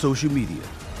on social media,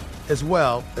 as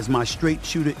well as my straight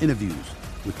shooter interviews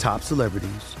with top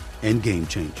celebrities and game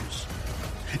changers.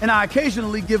 And I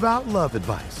occasionally give out love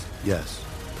advice. Yes,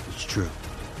 it's true.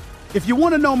 If you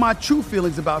want to know my true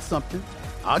feelings about something,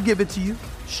 I'll give it to you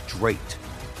straight.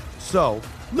 So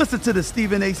listen to the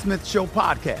Stephen A. Smith Show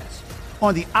podcast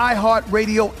on the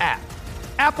iHeartRadio app,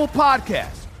 Apple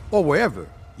Podcasts, or wherever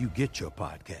you get your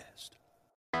podcast.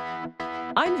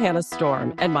 I'm Hannah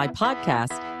Storm, and my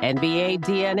podcast, NBA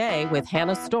DNA with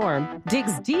Hannah Storm,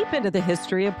 digs deep into the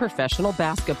history of professional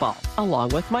basketball, along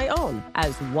with my own,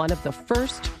 as one of the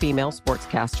first female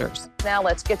sportscasters. Now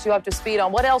let's get you up to speed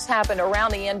on what else happened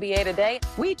around the NBA today.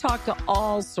 We talked to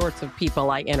all sorts of people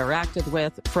I interacted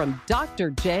with, from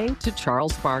Dr. J to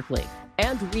Charles Barkley.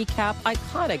 and recap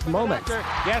iconic moments.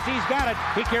 Yes, he's got it.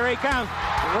 Here he comes.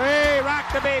 Way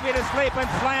rock the baby to sleep and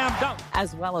slam dunk.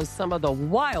 As well as some of the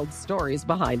wild stories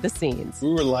behind the scenes. We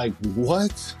were like,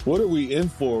 what? What are we in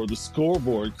for? The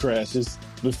scoreboard crashes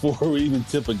before we even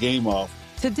tip a game off.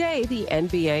 Today, the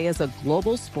NBA is a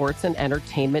global sports and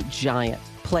entertainment giant.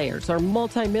 Players are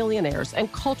multimillionaires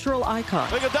and cultural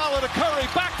icons. Iguodala to Curry,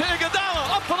 back to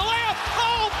Iguodala, up for the layup.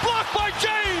 Oh, blocked by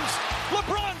James.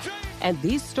 LeBron James. And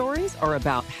these stories are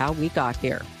about how we got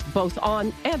here, both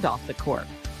on and off the court.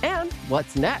 And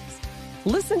what's next?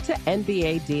 Listen to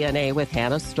NBA DNA with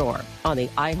Hannah Storm on the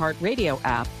iHeartRadio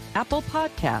app, Apple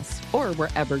Podcasts, or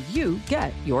wherever you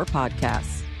get your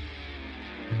podcasts.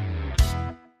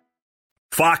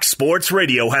 Fox Sports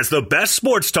Radio has the best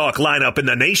sports talk lineup in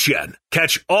the nation.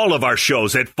 Catch all of our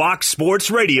shows at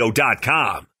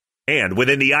foxsportsradio.com. And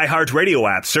within the iHeartRadio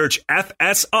app, search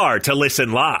FSR to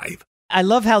listen live. I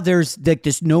love how there's like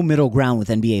this no middle ground with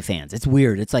NBA fans. It's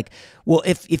weird. It's like, well,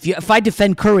 if I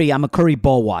defend Curry, I'm a Curry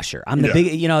ball washer. I'm the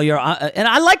big, and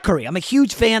I like Curry. I'm a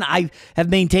huge fan. I have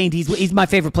maintained he's my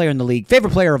favorite player in the league,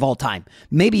 favorite player of all time,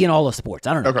 maybe in all of sports.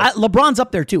 I don't know. Okay. LeBron's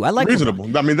up there too. I like reasonable.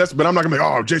 LeBron. I mean, but I'm not gonna be,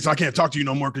 oh, Jason, I can't talk to you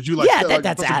no more because you like. Yeah,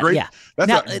 that's a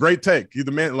great take. He's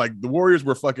the man. Like the Warriors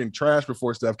were fucking trash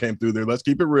before Steph came through there. Let's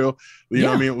keep it real. You know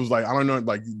what I mean? It was like, I don't know,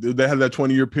 like they had that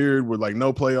 20-year period with like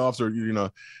no playoffs or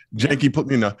janky,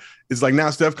 it's like now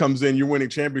Steph comes in, you're winning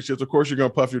championships. Of course, you're going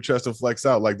to puff your chest and flex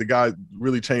out. Like the guy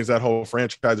really changed that whole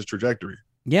franchise's trajectory.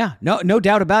 Yeah, no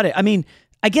doubt about it. I mean,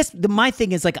 I guess my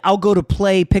thing is like I'll go to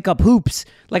pick up hoops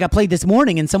like I played this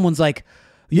morning, and someone's like,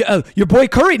 "Yeah, your boy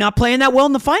Curry not playing that well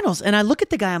in the finals." And I look at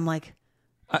the guy, I'm like,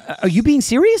 "Are you being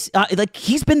serious?" Like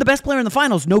he's been the best player in the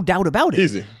finals, no doubt about it.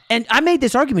 Easy. And I made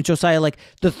this argument, Josiah, like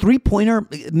the 3-pointer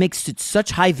makes it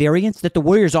such high variance that the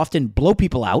Warriors often blow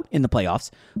people out in the playoffs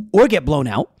or get blown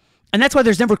out. And that's why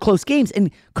there's never close games.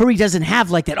 And Curry doesn't have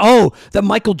like that, the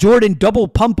Michael Jordan double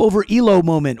pump over Elo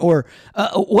moment or a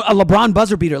LeBron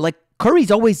buzzer beater. Like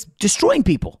Curry's always destroying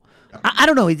people. I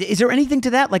don't know. Is there anything to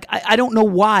that? Like, I don't know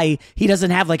why he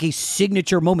doesn't have like a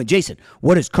signature moment. Jason,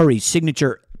 what is Curry's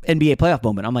signature NBA playoff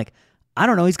moment? I'm like, I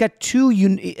don't know. He's got 2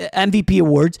 MVP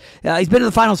awards. He's been in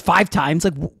the finals 5 times.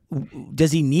 Like,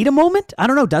 does he need a moment? I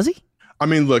don't know. Does he? I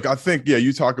mean, look, I think,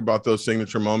 you talk about those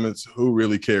signature moments. Who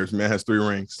really cares? Man has 3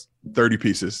 rings, 30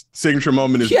 pieces. Signature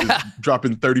moment is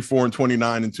dropping 34 and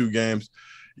 29 in 2 games,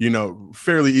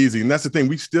 fairly easy. And that's the thing.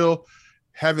 We still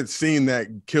haven't seen that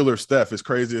killer Steph, as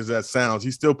crazy as that sounds.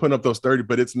 He's still putting up those 30,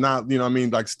 but it's not,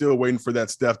 like still waiting for that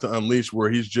Steph to unleash where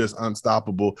he's just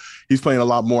unstoppable. He's playing a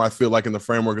lot more, I feel like, in the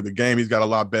framework of the game. He's got a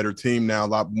lot better team now, a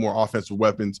lot more offensive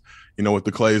weapons, with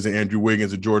the Clays and Andrew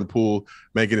Wiggins and Jordan Poole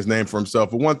making his name for himself.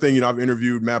 But one thing, I've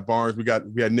interviewed Matt Barnes. We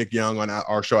had Nick Young on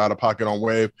our show, Out of Pocket on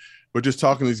Wave. But just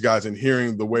talking to these guys and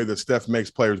hearing the way that Steph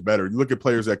makes players better. You look at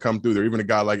players that come through there, even a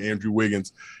guy like Andrew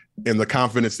Wiggins, and the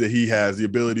confidence that he has, the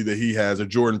ability that he has, a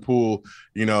Jordan Poole,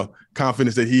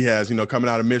 confidence that he has, coming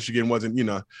out of Michigan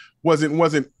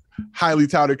wasn't highly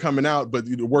touted coming out, but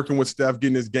working with Steph,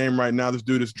 getting his game right now, this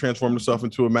dude has transformed himself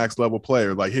into a max level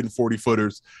player, like hitting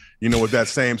 40-footers, with that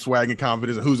same swag and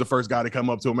confidence. And who's the first guy to come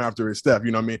up to him after his Steph?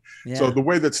 You know what I mean? Yeah. So the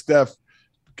way that Steph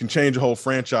can change a whole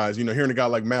franchise, hearing a guy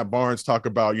like Matt Barnes talk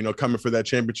about, coming for that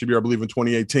championship year, I believe in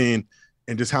 2018,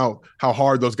 and just how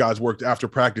hard those guys worked after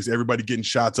practice, everybody getting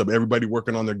shots up, everybody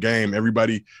working on their game,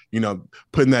 everybody,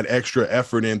 putting that extra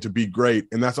effort in to be great.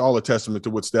 And that's all a testament to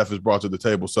what Steph has brought to the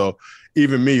table. So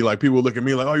even me, like people look at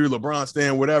me like, oh, you're LeBron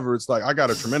stan, whatever. It's like, I got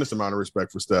a tremendous amount of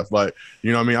respect for Steph. Like,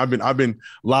 I mean? I've been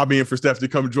lobbying for Steph to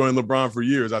come join LeBron for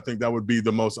years. I think that would be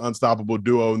the most unstoppable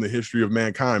duo in the history of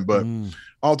mankind. But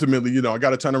ultimately, I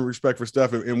got a ton of respect for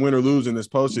Steph, and win or lose in this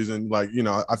postseason. Like,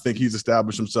 I think he's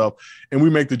established himself, and we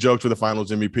make the joke for the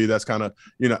finals MVP. That's kind of,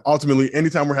 ultimately,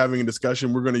 anytime we're having a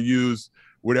discussion, we're going to use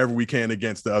whatever we can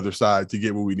against the other side to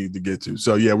get what we need to get to.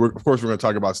 So yeah, we're going to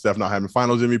talk about Steph not having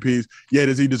finals MVPs. Yeah,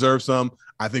 does he deserve some?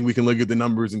 I think we can look at the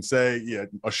numbers and say, yeah,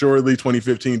 assuredly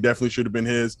 2015 definitely should have been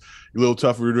his. A little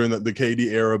tougher during the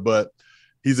KD era, but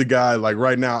he's a guy like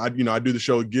right now, I do the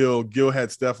show with Gil. Gil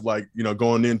had Steph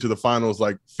going into the finals,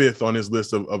 5th on his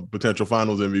list of potential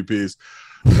finals MVPs.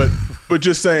 But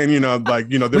just saying,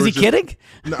 was he kidding?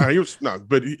 No, he was no.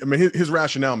 But his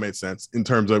rationale made sense in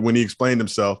terms of when he explained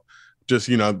himself. Just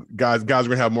guys are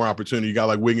gonna have more opportunity. A guy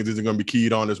like Wiggins isn't gonna be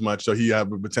keyed on as much, so he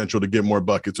have the potential to get more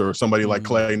buckets. Or somebody like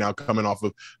Clay now coming off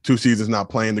of 2 seasons not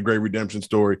playing, the great redemption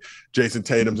story. Jason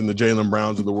Tatum's and the Jaylen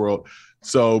Browns of the world.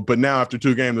 So, but now after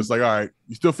 2 games, it's like, all right,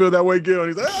 you still feel that way, Gil? And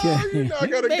he's like, I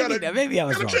gotta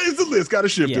change the list, gotta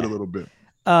shift it a little bit.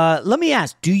 Let me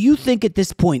ask: do you think at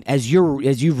this point, as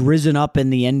you've risen up in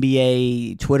the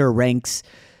NBA Twitter ranks,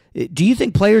 Do you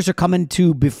think players are coming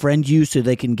to befriend you so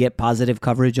they can get positive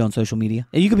coverage on social media?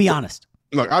 And you can be honest.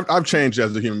 Look, I've changed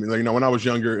as a human. Like, when I was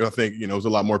younger, I think, it was a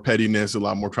lot more pettiness, a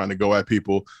lot more trying to go at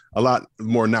people, a lot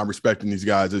more not respecting these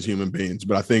guys as human beings.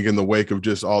 But I think in the wake of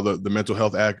just all the mental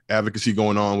health advocacy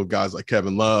going on with guys like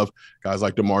Kevin Love, guys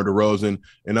like DeMar DeRozan,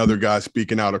 and other guys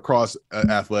speaking out across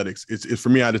athletics, it's for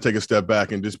me, I had to take a step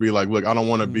back and just be like, look, I don't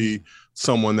want to be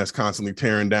someone that's constantly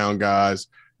tearing down guys.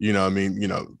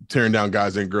 Tearing down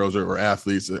guys and girls or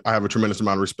athletes. I have a tremendous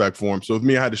amount of respect for them. So with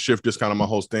me, I had to shift just kind of my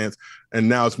whole stance. And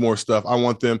now it's more stuff. I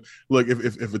want them, look,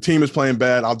 if a team is playing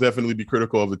bad, I'll definitely be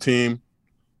critical of the team.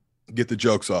 Get the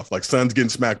jokes off. Like, Suns getting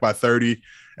smacked by 30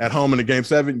 at home in a game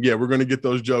 7. Yeah, we're going to get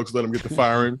those jokes. Let them get the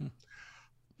firing.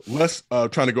 Less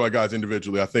trying to go at guys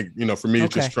individually. I think, for me,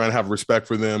 it's just trying to have respect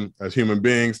for them as human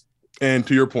beings. And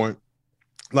to your point,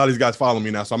 a lot of these guys follow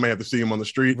me now, so I may have to see them on the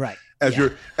street. Right. As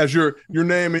your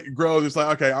name grows, it's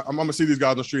like, okay, I'm gonna see these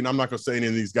guys on the street, and I'm not gonna say any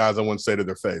of these guys I wouldn't say to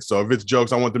their face. So if it's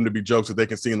jokes, I want them to be jokes that they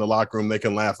can see in the locker room, they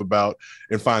can laugh about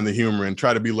and find the humor, and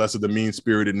try to be less of the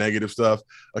mean-spirited negative stuff.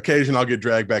 Occasionally I'll get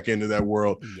dragged back into that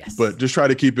world, but just try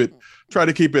to keep it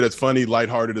as funny,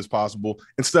 lighthearted as possible,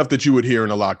 and stuff that you would hear in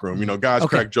the locker room. Guys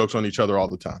crack jokes on each other all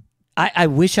the time. I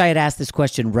wish I had asked this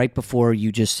question right before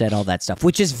you just said all that stuff,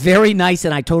 which is very nice,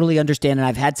 and I totally understand. And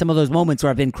I've had some of those moments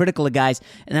where I've been critical of guys,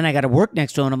 and then I got to work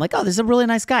next to him, and I'm like, oh, this is a really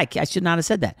nice guy. I should not have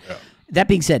said that. Yeah. That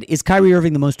being said, is Kyrie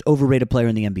Irving the most overrated player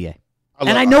in the NBA?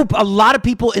 I know a lot of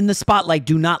people in the spotlight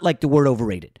do not like the word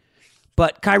overrated,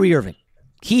 but Kyrie Irving,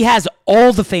 he has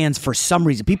all the fans for some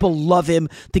reason. People love him,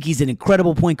 think he's an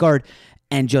incredible point guard.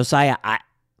 And Josiah,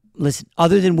 listen,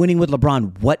 other than winning with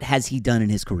LeBron, what has he done in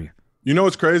his career?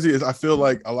 What's crazy is I feel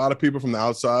like a lot of people from the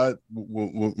outside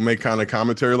will make kind of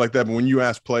commentary like that. But when you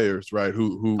ask players, right,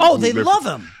 who they love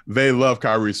him. They love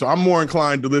Kyrie. So I'm more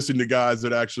inclined to listen to guys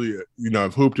that actually,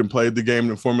 have hooped and played the game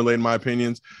and formulated my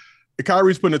opinions.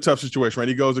 Kyrie's put in a tough situation, right?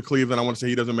 He goes to Cleveland. I want to say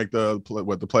he doesn't make the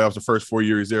playoffs the first 4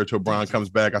 years there until Bron comes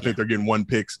back. I think they're getting 1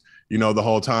 picks, the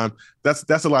whole time. That's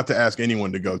a lot to ask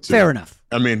anyone to go to. Fair enough.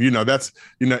 I mean, that's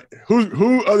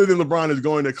who other than LeBron is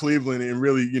going to Cleveland and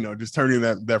really, just turning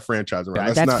that franchise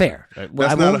around. That's fair.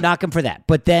 I won't knock him for that.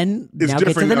 But then now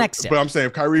get to the next step. But I'm saying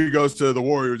if Kyrie goes to the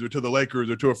Warriors or to the Lakers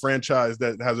or to a franchise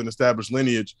that has an established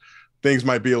lineage, things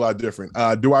might be a lot different.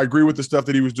 Do I agree with the stuff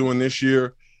that he was doing this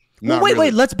year?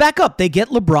 Wait, let's back up. They get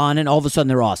LeBron, and all of a sudden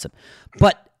they're awesome.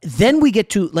 But then we get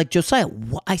to, like, Josiah,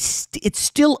 it's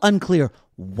still unclear.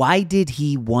 Why did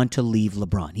he want to leave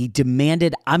LeBron? He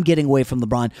demanded, I'm getting away from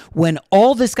LeBron, when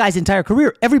all this guy's entire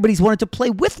career, everybody's wanted to play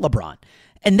with LeBron.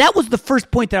 And that was the first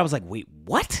point that I was like, wait,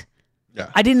 what? Yeah.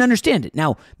 I didn't understand it.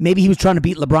 Now, maybe he was trying to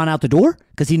beat LeBron out the door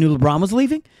because he knew LeBron was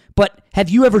leaving. But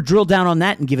have you ever drilled down on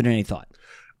that and given it any thought?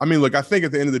 I mean, look, I think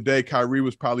at the end of the day, Kyrie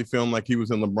was probably feeling like he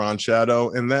was in LeBron's shadow.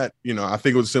 And that, I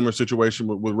think it was a similar situation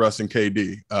with Russ and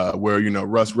KD, where,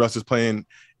 Russ is playing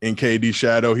in KD's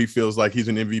shadow. He feels like he's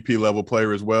an MVP level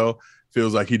player as well.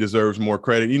 Feels like he deserves more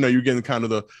credit. You're getting kind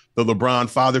of the LeBron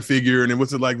father figure. And then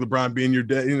what's it like LeBron being your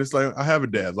dad? It's like, I have a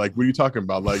dad. Like, what are you talking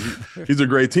about? Like, he's a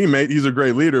great teammate. He's a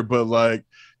great leader. But, like,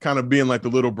 kind of being like the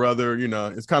little brother,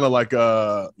 it's kind of like,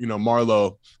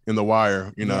 Marlo in The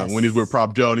Wire, when he's with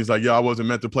Prop Joe and he's like, I wasn't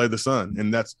meant to play the son.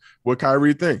 And that's what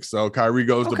Kyrie thinks. So Kyrie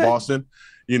goes to Boston,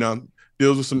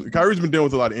 deals with Kyrie's been dealing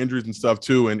with a lot of injuries and stuff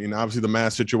too. And obviously the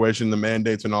mask situation, the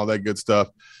mandates and all that good stuff.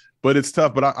 But it's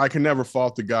tough, but I can never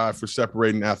fault the guy for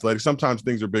separating athletics. Sometimes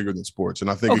things are bigger than sports. And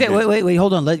I think wait,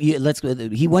 hold on.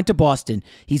 He went to Boston.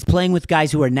 He's playing with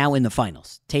guys who are now in the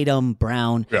finals. Tatum,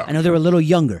 Brown. Yeah. I know they're a little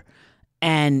younger.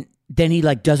 And then he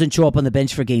doesn't show up on the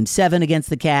bench for Game 7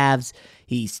 against the Cavs.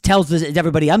 He tells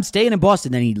everybody, I'm staying in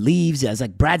Boston. Then he leaves. It's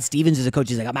like Brad Stevens is a coach.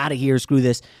 He's like, I'm out of here. Screw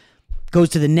this. Goes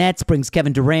to the Nets, brings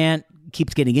Kevin Durant,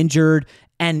 keeps getting injured.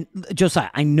 And Josiah,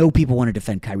 I know people want to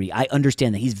defend Kyrie. I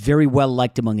understand that. He's very well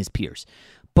liked among his peers.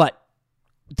 But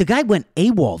the guy went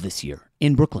AWOL this year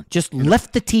in Brooklyn. Just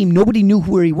left the team. Nobody knew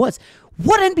where he was.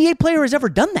 What NBA player has ever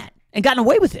done that and gotten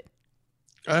away with it?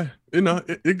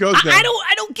 It goes down.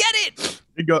 I don't get it.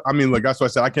 I mean, look, that's what I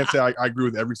said. I can't say I agree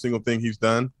with every single thing he's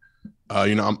done.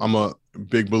 I'm a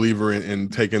big believer in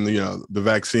taking the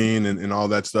vaccine and all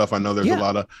that stuff. I know there's a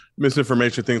lot of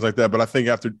misinformation, things like that. But I think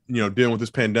after, dealing with this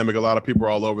pandemic, a lot of people are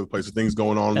all over the place. Things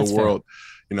going on in the world,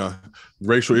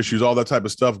 racial issues, all that type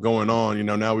of stuff going on.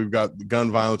 Now we've got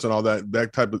gun violence and all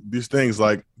that type of these things.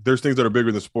 Like, there's things that are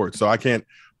bigger than sports. So I can't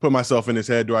put myself in his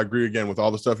head. Do I agree again with all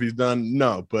the stuff he's done?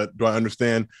 No. But do I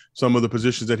understand some of the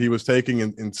positions that he was taking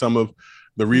and some of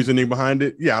the reasoning behind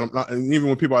it, yeah, and even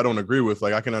when people I don't agree with,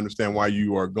 like I can understand why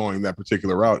you are going that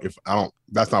particular route. If I don't,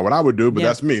 that's not what I would do, but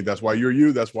that's me. That's why you're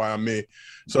you. That's why I'm me.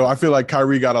 So I feel like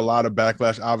Kyrie got a lot of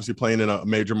backlash, obviously playing in a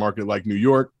major market like New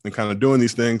York and kind of doing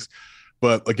these things.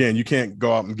 But again, you can't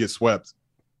go out and get swept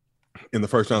in the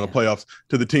first round of playoffs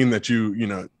to the team that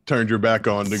you turned your back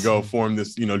on to go form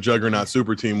this, juggernaut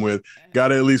super team with. Got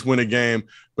to at least win a game.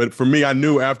 But for me, I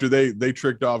knew after they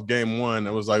tricked off game one,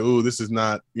 I was like, ooh, this is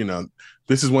not,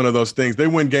 this is one of those things. They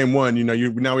win game one,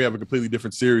 now we have a completely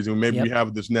different series, and maybe we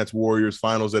have this Nets Warriors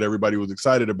finals that everybody was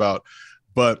excited about.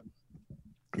 But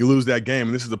you lose that game,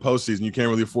 and this is the postseason. You can't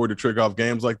really afford to trick off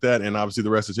games like that, and obviously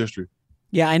the rest is history.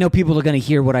 Yeah, I know people are going to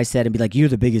hear what I said and be like, you're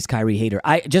the biggest Kyrie hater.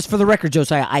 Just for the record,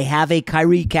 Josiah, I have a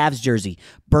Kyrie Cavs jersey,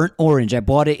 burnt orange. I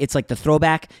bought it. It's like the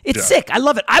throwback. It's sick. I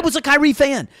love it. I was a Kyrie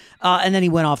fan. And then he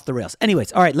went off the rails.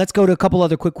 Anyways, all right, let's go to a couple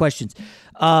other quick questions.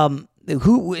 Donovan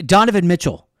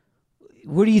Mitchell,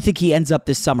 where do you think he ends up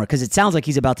this summer? Because it sounds like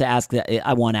he's about to ask that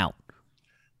I want out.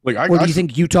 Or do you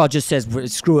think Utah just says,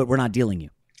 screw it, we're not dealing you?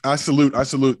 I salute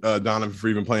Donovan for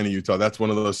even playing in Utah. That's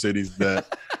one of those cities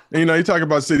that, you talk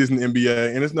about cities in the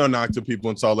NBA, and it's no knock to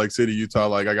people in Salt Lake City, Utah.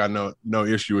 Like, I got no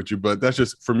issue with you, but that's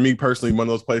just, for me personally, one of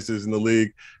those places in the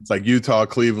league. It's like Utah,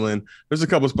 Cleveland. There's a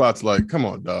couple spots like, come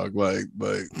on, dog. Like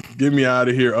get me out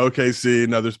of here. OKC,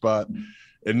 another spot.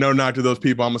 And no knock to those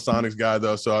people. I'm a Sonics guy,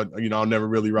 though, so I'll never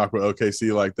really rock with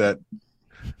OKC like that.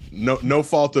 No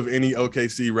fault of any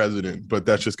OKC resident, but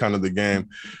that's just kind of the game.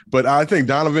 But I think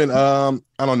Donovan,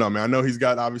 I don't know, man. I know he's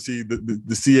got obviously the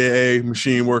CAA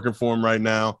machine working for him right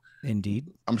now. Indeed.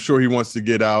 I'm sure he wants to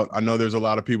get out. I know there's a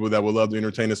lot of people that would love to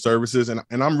entertain his services, and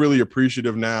I'm really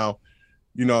appreciative now.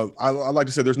 I like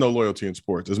to say there's no loyalty in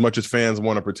sports. As much as fans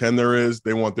want to pretend there is,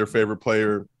 they want their favorite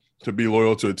player to be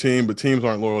loyal to a team, but teams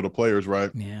aren't loyal to players, right?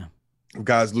 Yeah.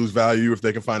 Guys lose value if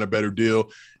they can find a better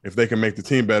deal. If they can make the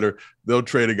team better, they'll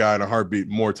trade a guy in a heartbeat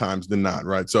more times than not,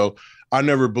 right? So I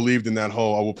never believed in that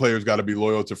whole, players got to be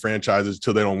loyal to franchises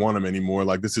till they don't want them anymore.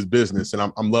 Like, this is business, and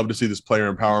I'm love to see this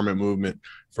player empowerment movement,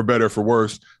 for better or for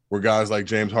worse, where guys like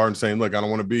James Harden saying, look, I don't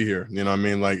want to be here. You know what I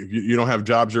mean? Like, if you don't have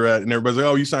jobs you're at, and everybody's like,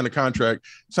 oh, you signed a contract.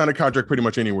 Sign a contract pretty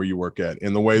much anywhere you work at.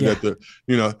 And the way that the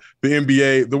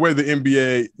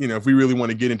NBA, if we really want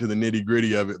to get into the nitty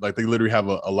gritty of it, like, they literally have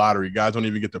a lottery. Guys don't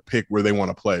even get to pick where they want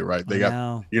to play, right? They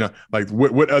got, like,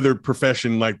 what other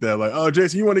profession like that? Like, oh,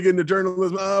 Jason, you want to get into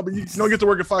journalism? But you don't get to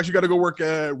work at Fox. You got to go work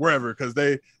at wherever, because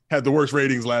they had the worst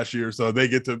ratings last year, so they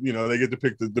get to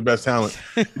pick the best talent.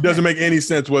 It doesn't make any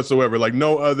sense whatsoever. Like,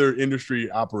 no other industry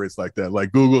operates like that.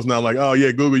 Like, Google's not like, oh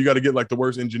yeah, Google, you got to get like the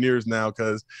worst engineers now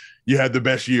because you had the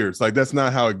best years. Like, that's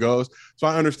not how it goes. So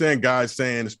I understand guys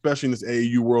saying, especially in this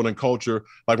AAU world and culture,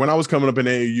 like when I was coming up in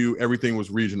AAU, everything was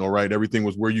regional, right? Everything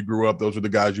was where you grew up. Those were the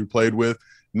guys you played with.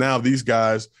 Now these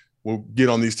guys will get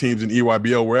on these teams in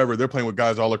EYBL, wherever. They're playing with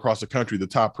guys all across the country, the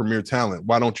top premier talent.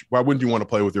 Why wouldn't you want to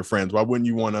play with your friends? Why wouldn't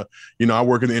you want to, I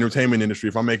work in the entertainment industry.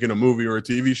 If I'm making a movie or a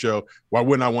TV show, why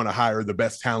wouldn't I want to hire the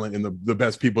best talent and the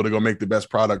best people to go make the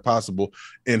best product possible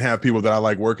and have people that I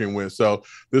like working with? So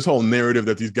this whole narrative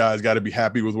that these guys got to be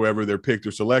happy with wherever they're picked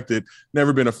or selected,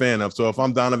 never been a fan of. So if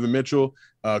I'm Donovan Mitchell,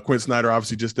 Quinn Snyder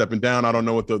obviously just stepping down. I don't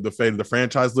know what the fate of the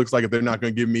franchise looks like. If they're not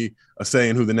going to give me a say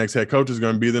in who the next head coach is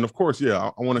going to be, then of course,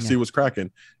 I want to see what's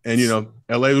cracking. And,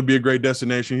 LA would be a great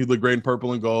destination. He'd look great in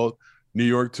purple and gold. New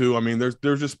York too. I mean, there's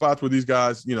just spots where these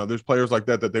guys, there's players like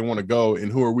that they want to go,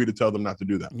 and who are we to tell them not to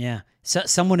do that? Yeah. So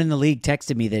someone in the league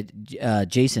texted me that,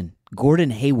 Jason, Gordon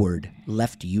Hayward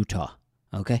left Utah.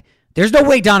 Okay. There's no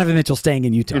way Donovan Mitchell's staying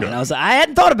in Utah. And I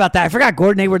hadn't thought about that. I forgot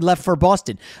Gordon Hayward left for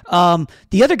Boston.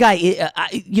 The other guy,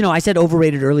 I said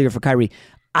overrated earlier for Kyrie.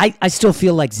 I still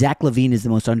feel like Zach LaVine is the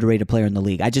most underrated player in the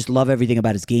league. I just love everything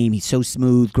about his game. He's so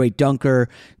smooth, great dunker,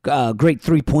 great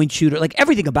three-point shooter, like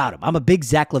everything about him. I'm a big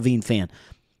Zach LaVine fan.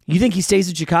 You think he stays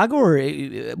in Chicago or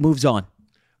moves on?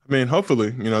 I mean, hopefully.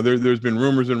 There's been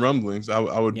rumors and rumblings.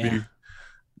 I would be.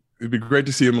 It'd be great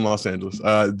to see him in Los Angeles.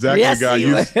 Zach, the guy,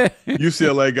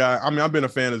 UCLA guy. I mean, I've been a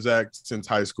fan of Zach since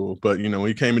high school, but when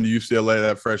he came into UCLA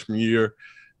that freshman year,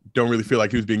 don't really feel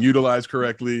like he was being utilized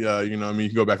correctly. You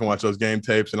can go back and watch those game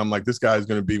tapes, and I'm like, this guy is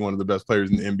going to be one of the best players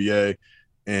in the NBA,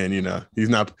 and he's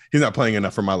not playing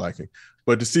enough for my liking.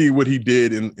 But to see what he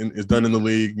did and is done in the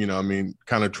league,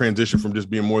 kind of transition from just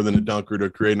being more than a dunker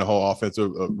to creating a whole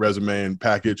offensive resume and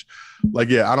package.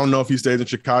 Like, I don't know if he stays in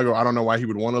Chicago. I don't know why he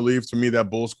would want to leave. To me,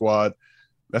 that Bull squad,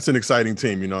 that's an exciting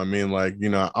team. You know what I mean? Like,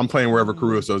 I'm playing wherever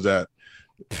Caruso's at.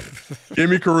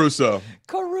 Give me Caruso.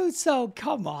 Caruso,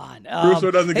 come on. Caruso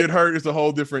doesn't get hurt. It's a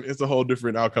whole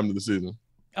different outcome to the season.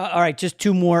 All right, just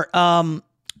two more.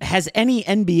 Has any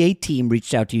NBA team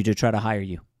reached out to you to try to hire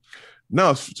you?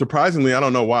 No, surprisingly, I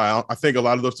don't know why. I think a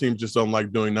lot of those teams just don't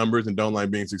like doing numbers and don't like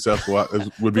being successful.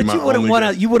 Would be my only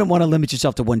guess. You wouldn't want to limit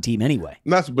yourself to one team anyway.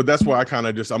 But that's why I kind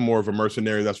of I'm more of a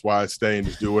mercenary. That's why I stay and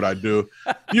just do what I do.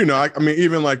 I mean,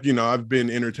 even like, I've been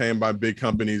entertained by big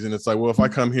companies, and it's like, well, if I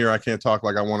come here, I can't talk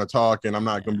like I want to talk, and I'm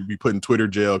not going to be put in Twitter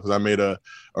jail because I made a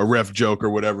ref joke or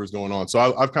whatever is going on. So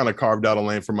I've kind of carved out a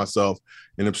lane for myself,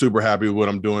 and I'm super happy with what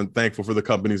I'm doing. Thankful for the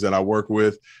companies that I work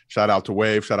with. Shout out to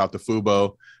Wave. Shout out to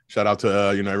Fubo. Shout out to,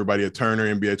 everybody at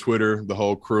Turner, NBA Twitter, the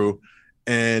whole crew.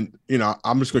 And,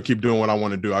 I'm just going to keep doing what I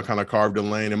want to do. I kind of carved a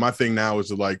lane. And my thing now is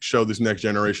to, like, show this next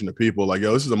generation of people, like,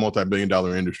 yo, this is a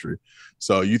multi-billion-dollar industry.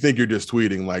 So you think you're just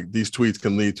tweeting. Like, these tweets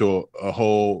can lead to a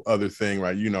whole other thing,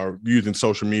 right? Using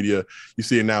social media. You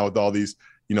see it now with all these,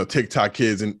 TikTok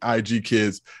kids and IG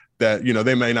kids that,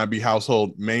 they may not be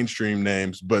household mainstream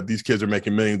names, but these kids are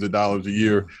making millions of dollars a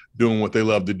year doing what they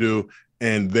love to do.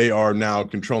 And they are now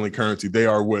controlling currency. They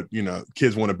are what,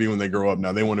 kids want to be when they grow up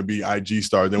now. They want to be IG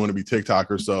stars. They want to be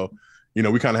TikTokers. So,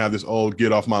 we kind of have this old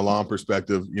get off my lawn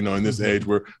perspective, in this age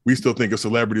where we still think of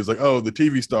celebrities like, oh, the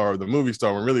TV star or the movie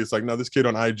star. When really it's like, no, this kid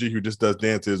on IG who just does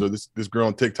dances, or this girl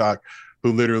on TikTok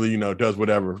who literally, does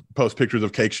whatever, posts pictures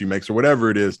of cake she makes or whatever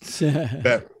it is.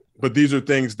 But these are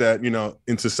things that,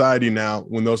 in society now,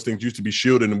 when those things used to be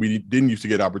shielded and we didn't used to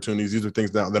get opportunities, these are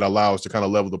things that allow us to kind of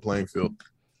level the playing field.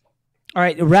 All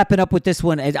right, wrapping up with this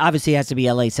one, it obviously has to be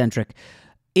LA-centric.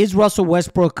 Is Russell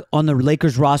Westbrook on the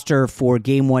Lakers roster for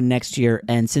Game 1 next year?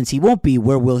 And since he won't be,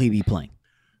 where will he be playing?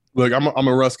 Look, I'm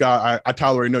a Russ guy. I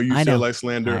tolerate no UCLA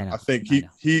slander. I think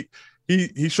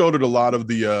he shouldered a lot of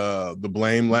the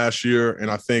blame last year,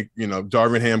 and I think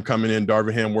Darvin Ham coming in.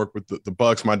 Darvin Ham worked with the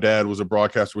Bucks. My dad was a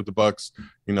broadcaster with the Bucks.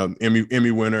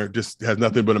 Emmy winner. Just has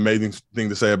nothing but amazing thing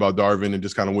to say about Darvin and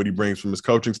just kind of what he brings from his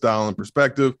coaching style and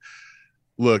perspective.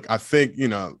 Look, I think,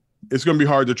 it's going to be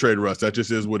hard to trade Russ. That just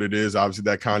is what it is. Obviously,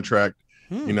 that contract,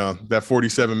 that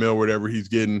 $47 million, whatever he's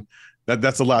getting,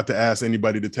 that's a lot to ask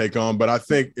anybody to take on. But I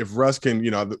think if Russ can,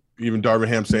 even Darvin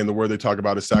Ham saying the word they talk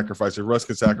about is sacrifice. If Russ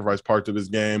can sacrifice parts of his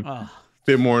game,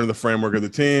 fit more into the framework of the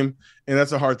team, and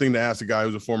that's a hard thing to ask a guy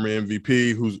who's a former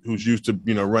MVP, who's used to,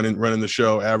 running the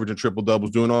show, averaging triple doubles,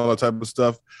 doing all that type of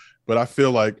stuff. But I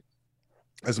feel like,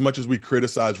 as much as we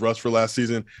criticized Russ for last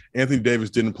season, Anthony Davis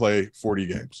didn't play 40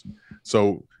 games.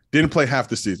 So didn't play half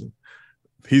the season.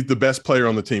 He's the best player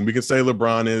on the team. We can say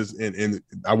LeBron is, and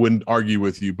I wouldn't argue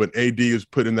with you, but AD is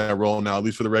put in that role now, at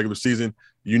least for the regular season.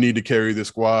 You need to carry the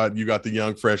squad. You got the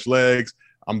young, fresh legs.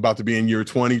 I'm about to be in year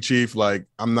 20, Chief. Like,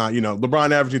 I'm not,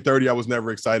 LeBron averaging 30, I was never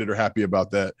excited or happy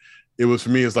about that. It was, for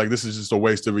me, it's like, this is just a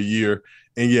waste of a year.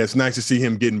 And yeah, it's nice to see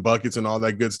him getting buckets and all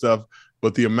that good stuff.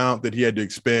 But the amount that he had to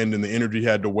expend and the energy he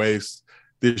had to waste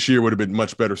this year would have been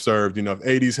much better served. If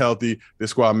AD's healthy, this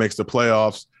squad makes the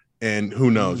playoffs, and who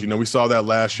knows? We saw that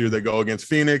last year. They go against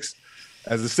Phoenix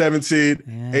as the 7th seed.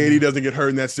 Yeah. AD doesn't get hurt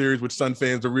in that series, which Sun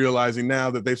fans are realizing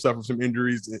now that they've suffered some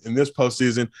injuries in this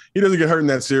postseason. He doesn't get hurt in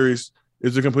that series.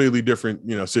 It's a completely different,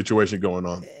 situation going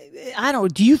on.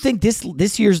 Do you think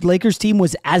this year's Lakers team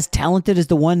was as talented as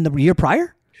the one the year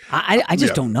prior? I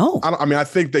just don't know. I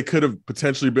think they could have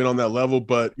potentially been on that level,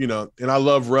 but, and I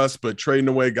love Russ, but trading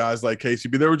away guys like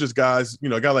KCP, there were just guys,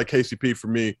 a guy like KCP for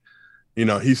me,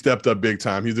 he stepped up big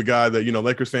time. He's a guy that,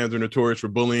 Lakers fans are notorious for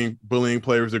bullying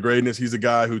players to greatness. He's a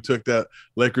guy who took that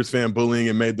Lakers fan bullying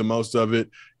and made the most of it,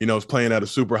 was playing at a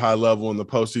super high level in the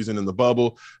postseason in the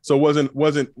bubble. So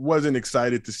wasn't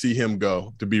excited to see him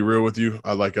go, to be real with you.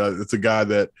 It's a guy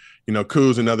that,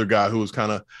 Kuz, another guy who was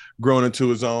kind of going into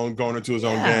his own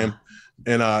game.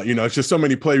 And, it's just so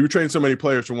many players. You're trading so many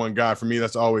players for one guy. For me,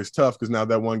 that's always tough because now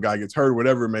that one guy gets hurt,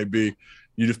 whatever it may be,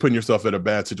 you're just putting yourself at a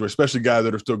bad situation, especially guys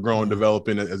that are still growing,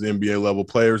 developing as NBA level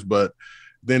players. But at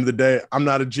the end of the day, I'm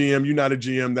not a GM. You're not a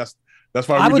GM. That's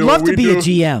why I would love to be a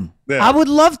GM. Yeah. I would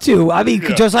love to. I mean,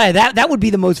 Josiah, that would be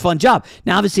the most fun job.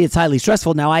 Now, obviously, it's highly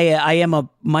stressful. Now, I am a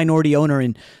minority owner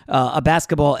in a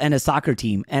basketball and a soccer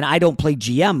team, and I don't play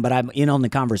GM, but I'm in on the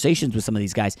conversations with some of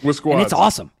these guys. What squads? And it's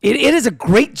awesome. It is a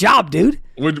great job, dude.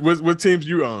 What teams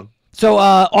you own? So,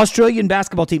 Australian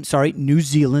basketball team, New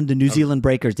Zealand, the New Zealand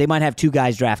Breakers. They might have 2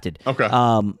 guys drafted. Okay.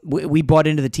 We bought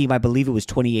into the team, I believe it was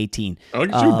 2018.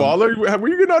 Look at you, baller. Where are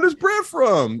you getting all this bread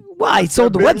from? Well, I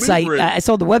sold the website. I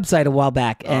sold the website a while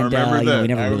back, and we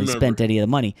never really spent any of the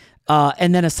money.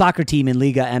 And then a soccer team in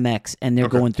Liga MX, and they're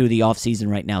going through the offseason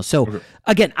right now. So,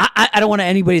 again, I don't want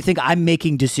anybody to think I'm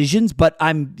making decisions, but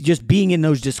I'm just being in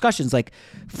those discussions. Like,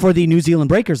 for the New Zealand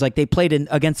Breakers, like they played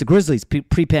against the Grizzlies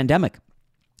pre-pandemic.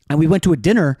 And we went to a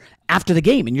dinner after the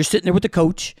game, and you're sitting there with the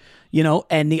coach,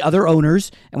 and the other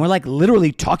owners, and we're like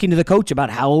literally talking to the coach about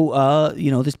how,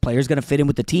 this player's going to fit in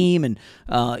with the team. And,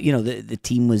 the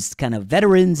team was kind of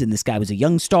veterans and this guy was a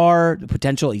young star, the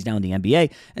potential. He's now in the NBA.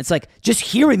 And it's like just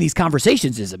hearing these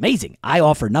conversations is amazing. I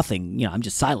offer nothing. I'm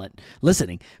just silent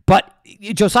listening. But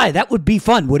Josiah, that would be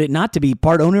fun, would it not, to be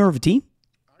part owner of a team?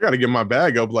 I got to get my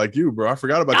bag up like you, bro. I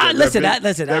forgot about that.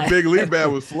 That big league bag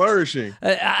was flourishing.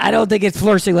 I don't think it's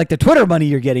flourishing like the Twitter money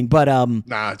you're getting, but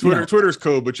Twitter's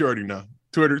cool, but you already know.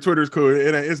 Twitter's cool.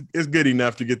 It's good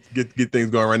enough to get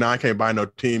things going. Right now, I can't buy no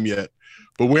team yet,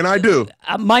 but when I do,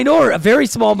 a very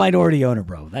small minority owner,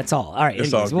 bro. That's all. All right,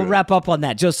 anyways, we'll wrap up on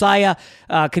that. Josiah,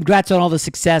 congrats on all the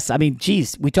success. I mean,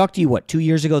 geez, we talked to you 2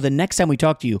 years ago. The next time we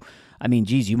talked to you, I mean,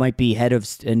 geez, you might be head of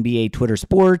NBA Twitter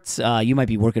Sports. You might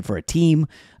be working for a team.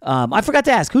 I forgot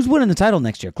to ask, who's winning the title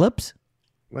next year? Clips?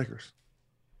 Lakers?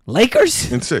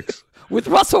 In 6. With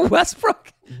Russell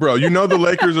Westbrook? Bro, the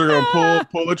Lakers are going to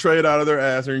pull a trade out of their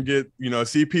ass and get, a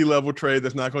CP-level trade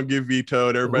that's not going to get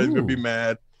vetoed. Everybody's going to be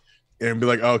mad and be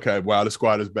like, okay, wow, the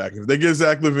squad is back. If they get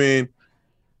Zach LaVine,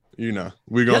 we're going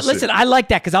to see. Listen, I like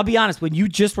that because I'll be honest, when you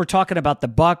just were talking about the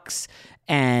Bucks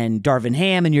and Darvin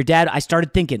Ham and your dad, I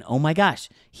started thinking, oh my gosh,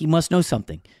 he must know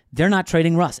something. They're not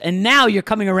trading Russ. And now you're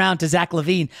coming around to Zach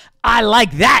LaVine. I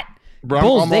like that. Bro,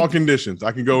 Bulls, I'm all conditions.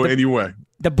 I can go any way.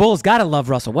 The Bulls got to love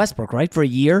Russell Westbrook, right? For a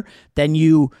year. Then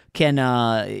you can,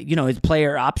 his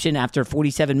player option after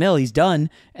 $47 million, he's done.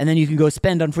 And then you can go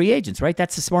spend on free agents, right?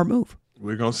 That's a smart move.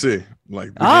 We're going to see.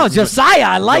 Josiah,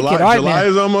 I like it. All right, July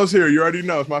is almost here. You already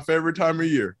know. It's my favorite time of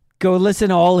year. Go listen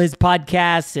to all his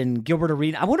podcasts and Gilbert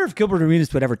Arenas. I wonder if Gilbert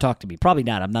Arenas would ever talk to me. Probably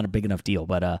not. I'm not a big enough deal.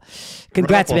 But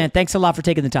congrats, man. Thanks a lot for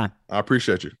taking the time. I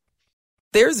appreciate you.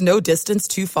 There's no distance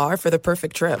too far for the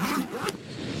perfect trip.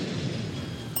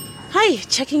 Hi,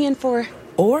 checking in for...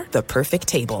 Or the perfect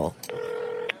table.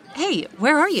 Hey,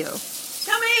 where are you?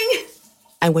 Coming!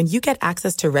 And when you get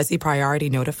access to Resi Priority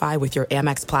Notify with your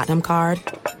Amex Platinum card...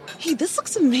 Hey, this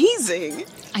looks amazing.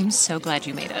 I'm so glad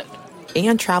you made it.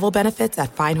 And travel benefits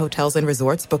at fine hotels and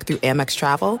resorts booked through Amex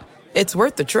Travel, it's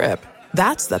worth the trip.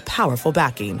 That's the powerful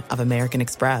backing of American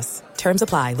Express. Terms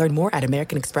apply. Learn more at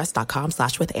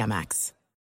americanexpress.com/withAmex.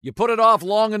 You put it off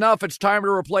long enough, it's time to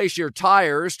replace your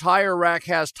tires. Tire Rack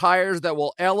has tires that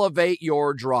will elevate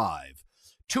your drive.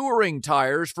 Touring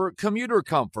tires for commuter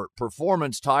comfort,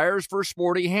 performance tires for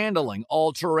sporty handling,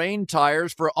 all-terrain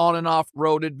tires for on- and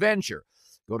off-road adventure.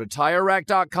 Go to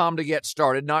TireRack.com to get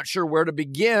started. Not sure where to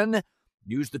begin?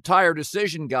 Use the Tire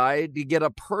Decision Guide to get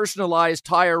a personalized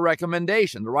tire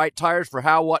recommendation, the right tires for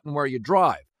how, what, and where you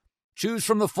drive. Choose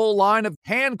from the full line of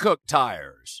hand-cooked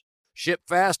tires. Ship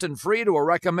fast and free to a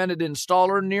recommended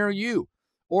installer near you.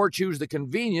 Or choose the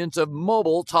convenience of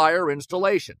mobile tire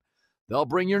installation. They'll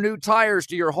bring your new tires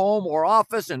to your home or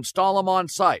office and install them on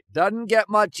site. Doesn't get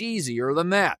much easier than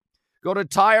that. Go to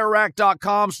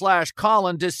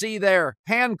TireRack.com/Colin to see their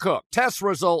hand-cooked test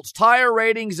results, tire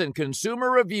ratings, and consumer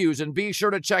reviews, and be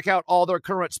sure to check out all their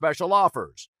current special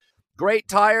offers. Great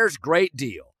tires, great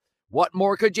deal. What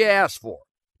more could you ask for?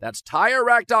 That's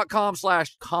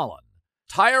TireRack.com/Colin.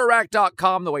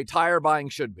 TireRack.com, the way tire buying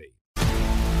should be.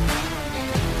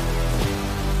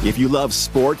 If you love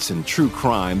sports and true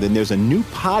crime, then there's a new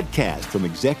podcast from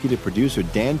executive producer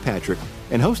Dan Patrick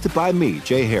and hosted by me,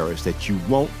 Jay Harris, that you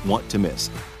won't want to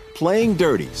miss. Playing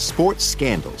Dirty: Sports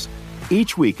Scandals.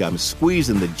 Each week, I'm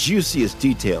squeezing the juiciest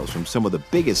details from some of the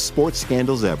biggest sports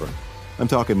scandals ever. I'm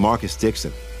talking Marcus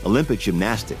Dixon, Olympic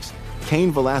gymnastics,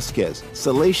 Cain Velasquez,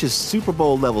 salacious Super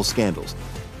Bowl-level scandals.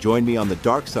 Join me on the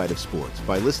dark side of sports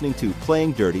by listening to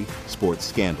Playing Dirty: Sports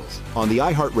Scandals on the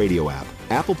iHeartRadio app,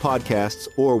 Apple Podcasts,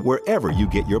 or wherever you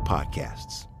get your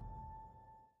podcasts.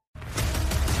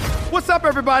 What's up,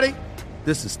 everybody?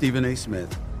 This is Stephen A.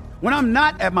 Smith. When I'm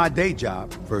not at my day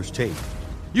job, First Take,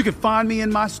 you can find me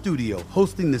in my studio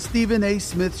hosting the Stephen A.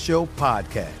 Smith Show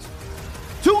podcast.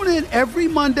 Tune in every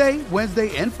Monday,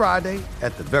 Wednesday, and Friday,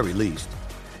 at the very least,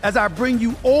 as I bring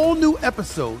you all new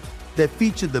episodes that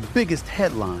feature the biggest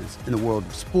headlines in the world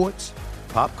of sports,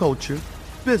 pop culture,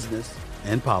 business,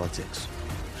 and politics.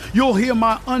 You'll hear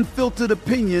my unfiltered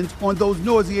opinions on those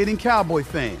nauseating Cowboy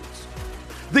fans,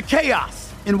 the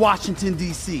chaos in Washington,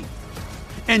 D.C.,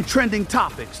 and trending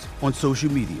topics on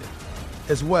social media,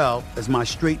 as well as my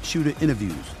straight shooter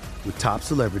interviews with top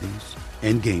celebrities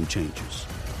and game changers.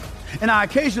 And I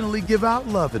occasionally give out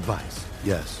love advice.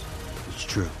 Yes, it's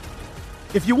true.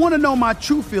 If you want to know my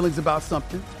true feelings about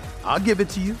something, I'll give it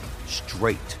to you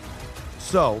straight.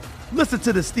 So listen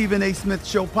to the Stephen A. Smith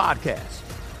Show podcast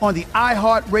on the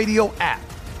iHeartRadio app,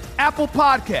 Apple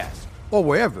Podcasts, or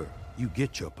wherever you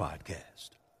get your podcast.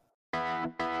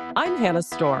 I'm Hannah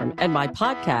Storm, and my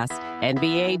podcast,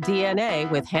 NBA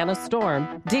DNA with Hannah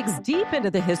Storm, digs deep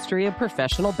into the history of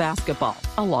professional basketball,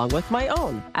 along with my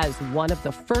own, as one of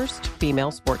the first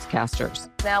female sportscasters.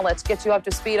 Now let's get you up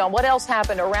to speed on what else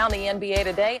happened around the NBA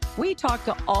today. We talk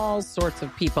to all sorts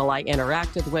of people I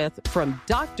interacted with, from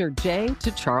Dr. J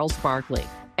to Charles Barkley,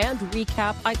 and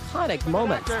recap iconic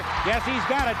moments. Yes, he's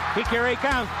got it. Here he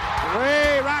comes.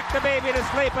 Way rock the baby to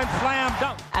sleep and slam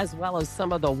dunk. As well as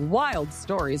some of the wild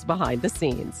stories behind the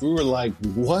scenes. We were like,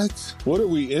 what? What are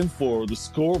we in for? The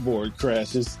scoreboard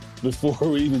crashes before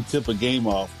we even tip a game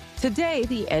off. Today,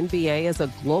 the NBA is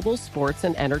a global sports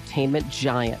and entertainment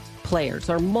giant. Players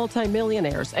are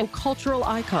multimillionaires and cultural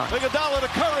icons. Iguodala to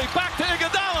Curry, back to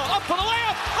Iguodala, up for the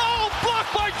layup. Oh,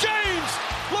 blocked by James.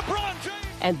 LeBron James.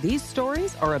 And these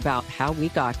stories are about how we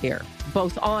got here,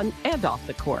 both on and off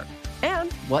the court.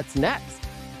 And what's next?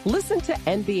 Listen to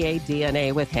NBA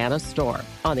DNA with Hannah Storm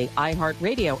on the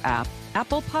iHeartRadio app,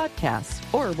 Apple Podcasts,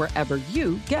 or wherever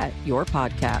you get your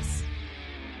podcasts.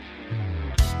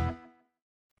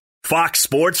 Fox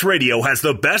Sports Radio has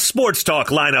the best sports talk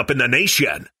lineup in the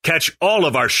nation. Catch all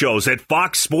of our shows at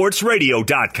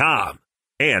foxsportsradio.com.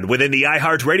 And within the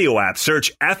iHeartRadio app,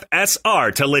 search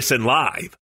FSR to listen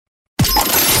live.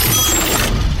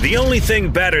 The only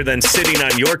thing better than sitting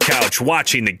on your couch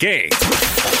watching the game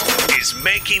is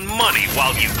making money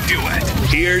while you do it.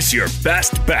 Here's your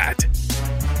best bet.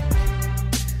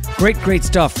 Great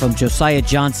stuff from Josiah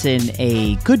Johnson,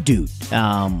 a good dude.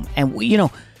 And,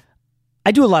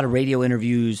 I do a lot of radio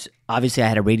interviews. Obviously, I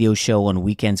had a radio show on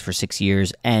weekends for 6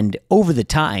 years. And over the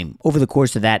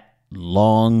course of that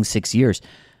long 6 years,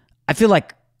 I feel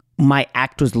like my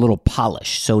act was a little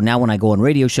polished. So now when I go on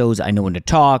radio shows, I know when to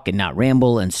talk and not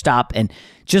ramble and stop. And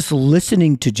just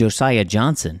listening to Josiah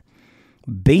Johnson,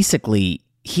 basically,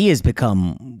 he has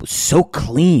become so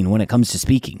clean when it comes to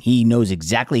speaking. He knows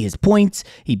exactly his points.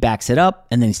 He backs it up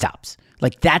and then he stops.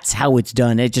 Like, that's how it's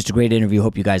done. It's just a great interview.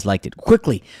 Hope you guys liked it.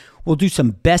 Quickly, we'll do some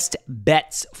best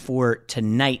bets for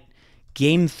tonight.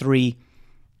 Game 3.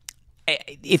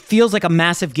 It feels like a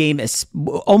massive game,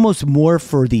 almost more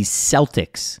for the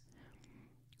Celtics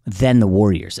than the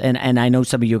Warriors. And I know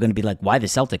some of you are going to be like, why the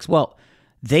Celtics? Well,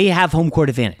 they have home court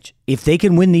advantage. If they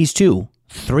can win these two,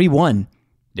 3-1,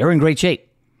 they're in great shape.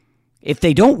 If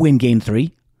they don't win Game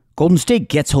 3, Golden State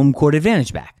gets home court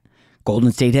advantage back.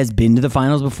 Golden State has been to the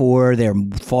finals before. They're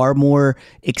far more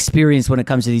experienced when it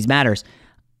comes to these matters.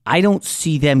 I don't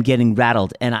see them getting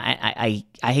rattled. And I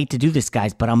hate to do this,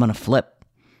 guys, but I'm going to flip.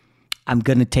 I'm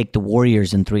going to take the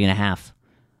Warriors in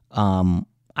 3.5.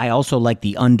 I also like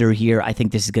the under here. I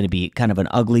think this is going to be kind of an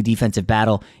ugly defensive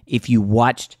battle. If you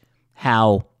watched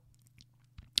how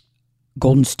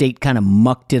Golden State kind of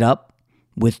mucked it up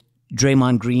with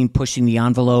Draymond Green pushing the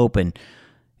envelope and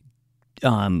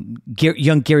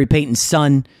young Gary Payton's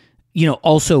son,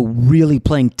 also really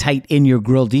playing tight in your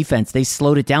grill defense, they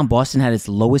slowed it down. Boston had its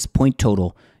lowest point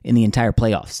total in the entire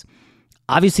playoffs.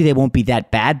 Obviously, they won't be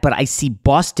that bad, but I see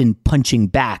Boston punching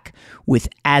back with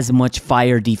as much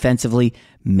fire defensively.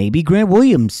 Maybe Grant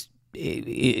Williams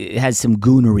has some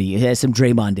goonery, has some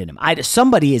Draymond in him.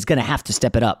 Somebody is going to have to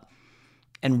step it up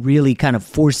and really kind of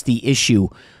force the issue,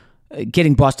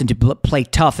 getting Boston to play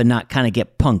tough and not kind of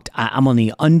get punked. I'm on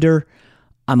the under.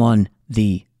 I'm on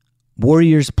the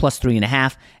Warriors plus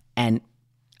 3.5. And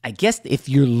I guess if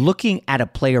you're looking at a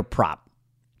player prop,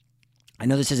 I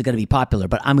know this isn't going to be popular,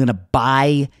 but I'm going to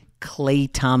buy Klay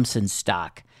Thompson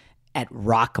stock at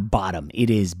rock bottom. It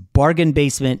is bargain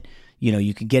basement.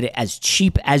 You can get it as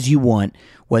cheap as you want,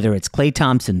 whether it's Klay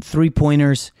Thompson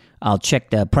 3-pointers. I'll check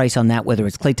the price on that, whether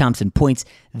it's Klay Thompson points.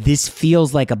 This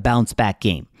feels like a bounce back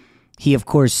game. He, of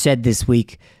course, said this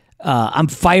week, I'm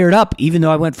fired up. Even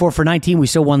though I went 4 for 19, we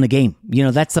still won the game.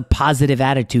 That's a positive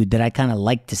attitude that I kind of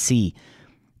like to see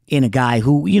in a guy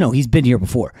who, he's been here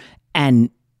before.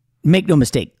 And make no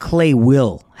mistake, Klay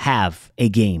will have a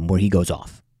game where he goes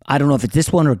off. I don't know if it's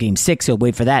this one or Game 6. He'll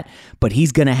wait for that. But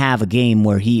he's going to have a game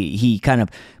where he kind of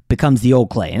becomes the old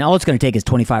Klay. And all it's going to take is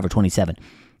 25 or 27.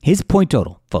 His point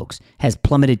total, folks, has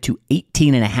plummeted to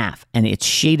 18.5, and it's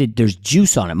shaded. There's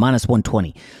juice on it, minus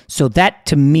 120. So that,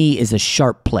 to me, is a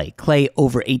sharp play. Klay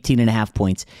over 18.5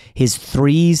 points. His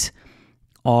threes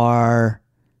are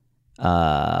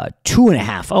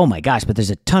 2.5. Oh, my gosh, but there's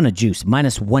a ton of juice,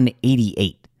 minus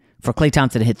 188 for Klay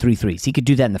Thompson to hit 3 threes. He could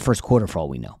do that in the first quarter for all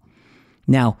we know.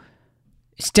 Now,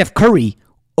 Steph Curry,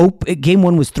 game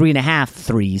 1 was 3.5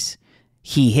 threes.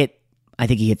 I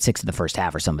think he hit 6 in the first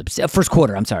half or something. First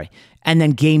quarter, I'm sorry. And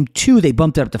then game 2, they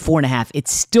bumped it up to 4.5.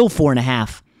 It's still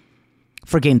 4.5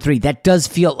 for game 3. That does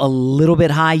feel a little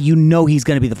bit high. He's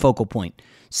going to be the focal point.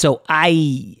 So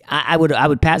I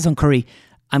would pass on Curry.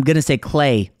 I'm going to say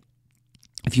Clay.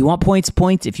 If you want points.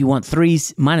 If you want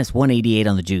threes, minus 188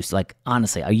 on the juice. Like,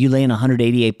 honestly, are you laying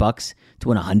 $188 to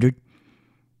win 100?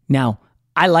 Now,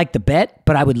 I like the bet,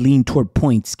 but I would lean toward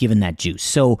points given that juice.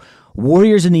 So,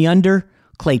 Warriors in the under,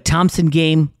 Klay Thompson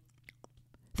game.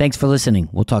 Thanks for listening.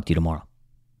 We'll talk to you tomorrow.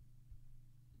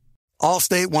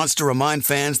 Allstate wants to remind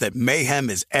fans that mayhem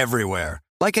is everywhere,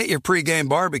 like at your pregame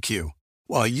barbecue.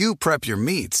 While you prep your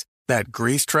meats, that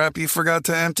grease trap you forgot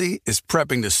to empty is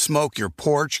prepping to smoke your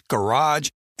porch, garage,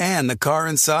 and the car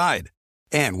inside.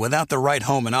 And without the right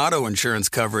home and auto insurance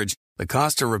coverage, the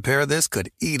cost to repair this could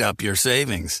eat up your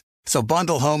savings. So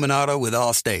bundle home and auto with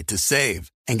Allstate to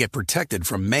save and get protected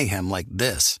from mayhem like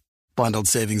this. Bundled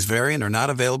savings vary and are not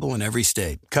available in every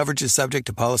state. Coverage is subject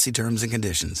to policy terms and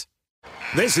conditions.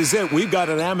 This is it. We've got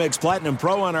an Amex Platinum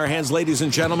Pro on our hands, ladies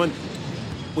and gentlemen.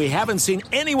 We haven't seen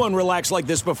anyone relax like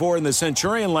this before in the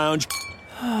Centurion Lounge.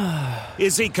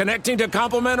 Is he connecting to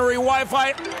complimentary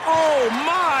Wi-Fi? Oh,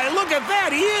 my! Look at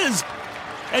that! He is!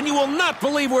 And you will not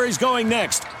believe where he's going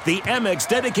next. The Amex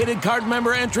dedicated card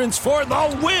member entrance for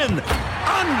the win.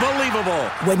 Unbelievable.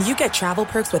 When you get travel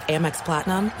perks with Amex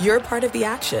Platinum, you're part of the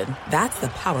action. That's the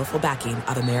powerful backing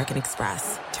of American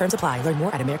Express. Terms apply. Learn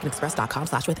more at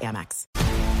americanexpress.com/withAmex.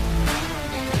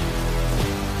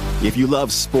 If you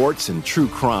love sports and true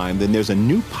crime, then there's a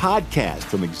new podcast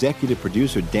from executive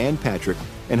producer Dan Patrick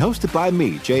and hosted by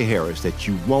me, Jay Harris, that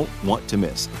you won't want to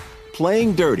miss.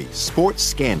 Playing Dirty: Sports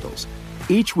Scandals.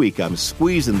 Each week, I'm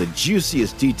squeezing the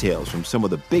juiciest details from some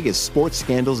of the biggest sports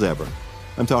scandals ever.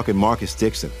 I'm talking Marcus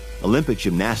Dixon, Olympic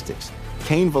gymnastics,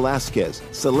 Cain Velasquez,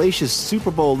 salacious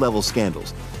Super Bowl-level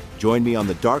scandals. Join me on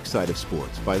the dark side of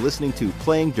sports by listening to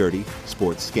Playing Dirty: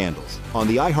 Sports Scandals on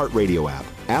the iHeartRadio app,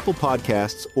 Apple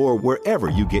Podcasts, or wherever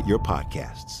you get your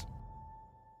podcasts.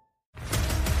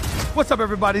 What's up,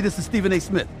 everybody? This is Stephen A.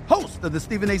 Smith, host of the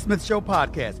Stephen A. Smith Show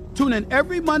podcast. Tune in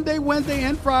every Monday, Wednesday,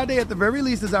 and Friday at the very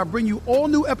least as I bring you all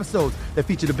new episodes that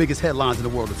feature the biggest headlines in the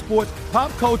world of sports,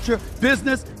 pop culture,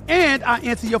 business, and I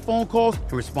answer your phone calls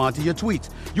and respond to your tweets.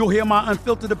 You'll hear my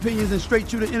unfiltered opinions and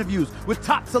straight-shooter interviews with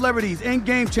top celebrities and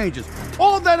game changers.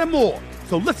 All that and more.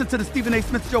 So listen to the Stephen A.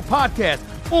 Smith Show podcast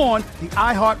on the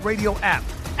iHeartRadio app,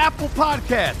 Apple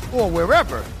Podcasts, or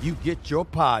wherever you get your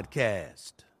podcast.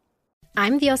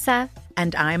 I'm Diosa.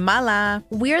 And I'm Mala.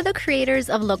 We're the creators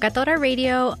of Locatora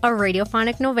Radio, a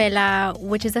radiophonic novela,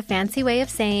 which is a fancy way of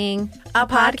saying a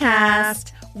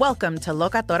podcast. Welcome to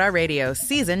Locatora Radio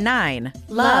Season 9.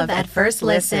 Love at First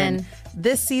Listen.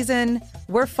 This season,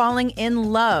 we're falling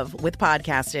in love with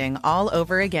podcasting all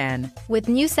over again. With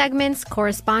new segments,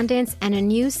 correspondence, and a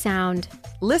new sound.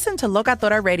 Listen to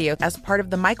Locatora Radio as part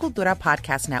of the My Cultura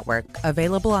Podcast Network.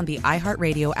 Available on the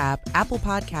iHeartRadio app, Apple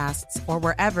Podcasts, or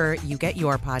wherever you get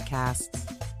your podcasts.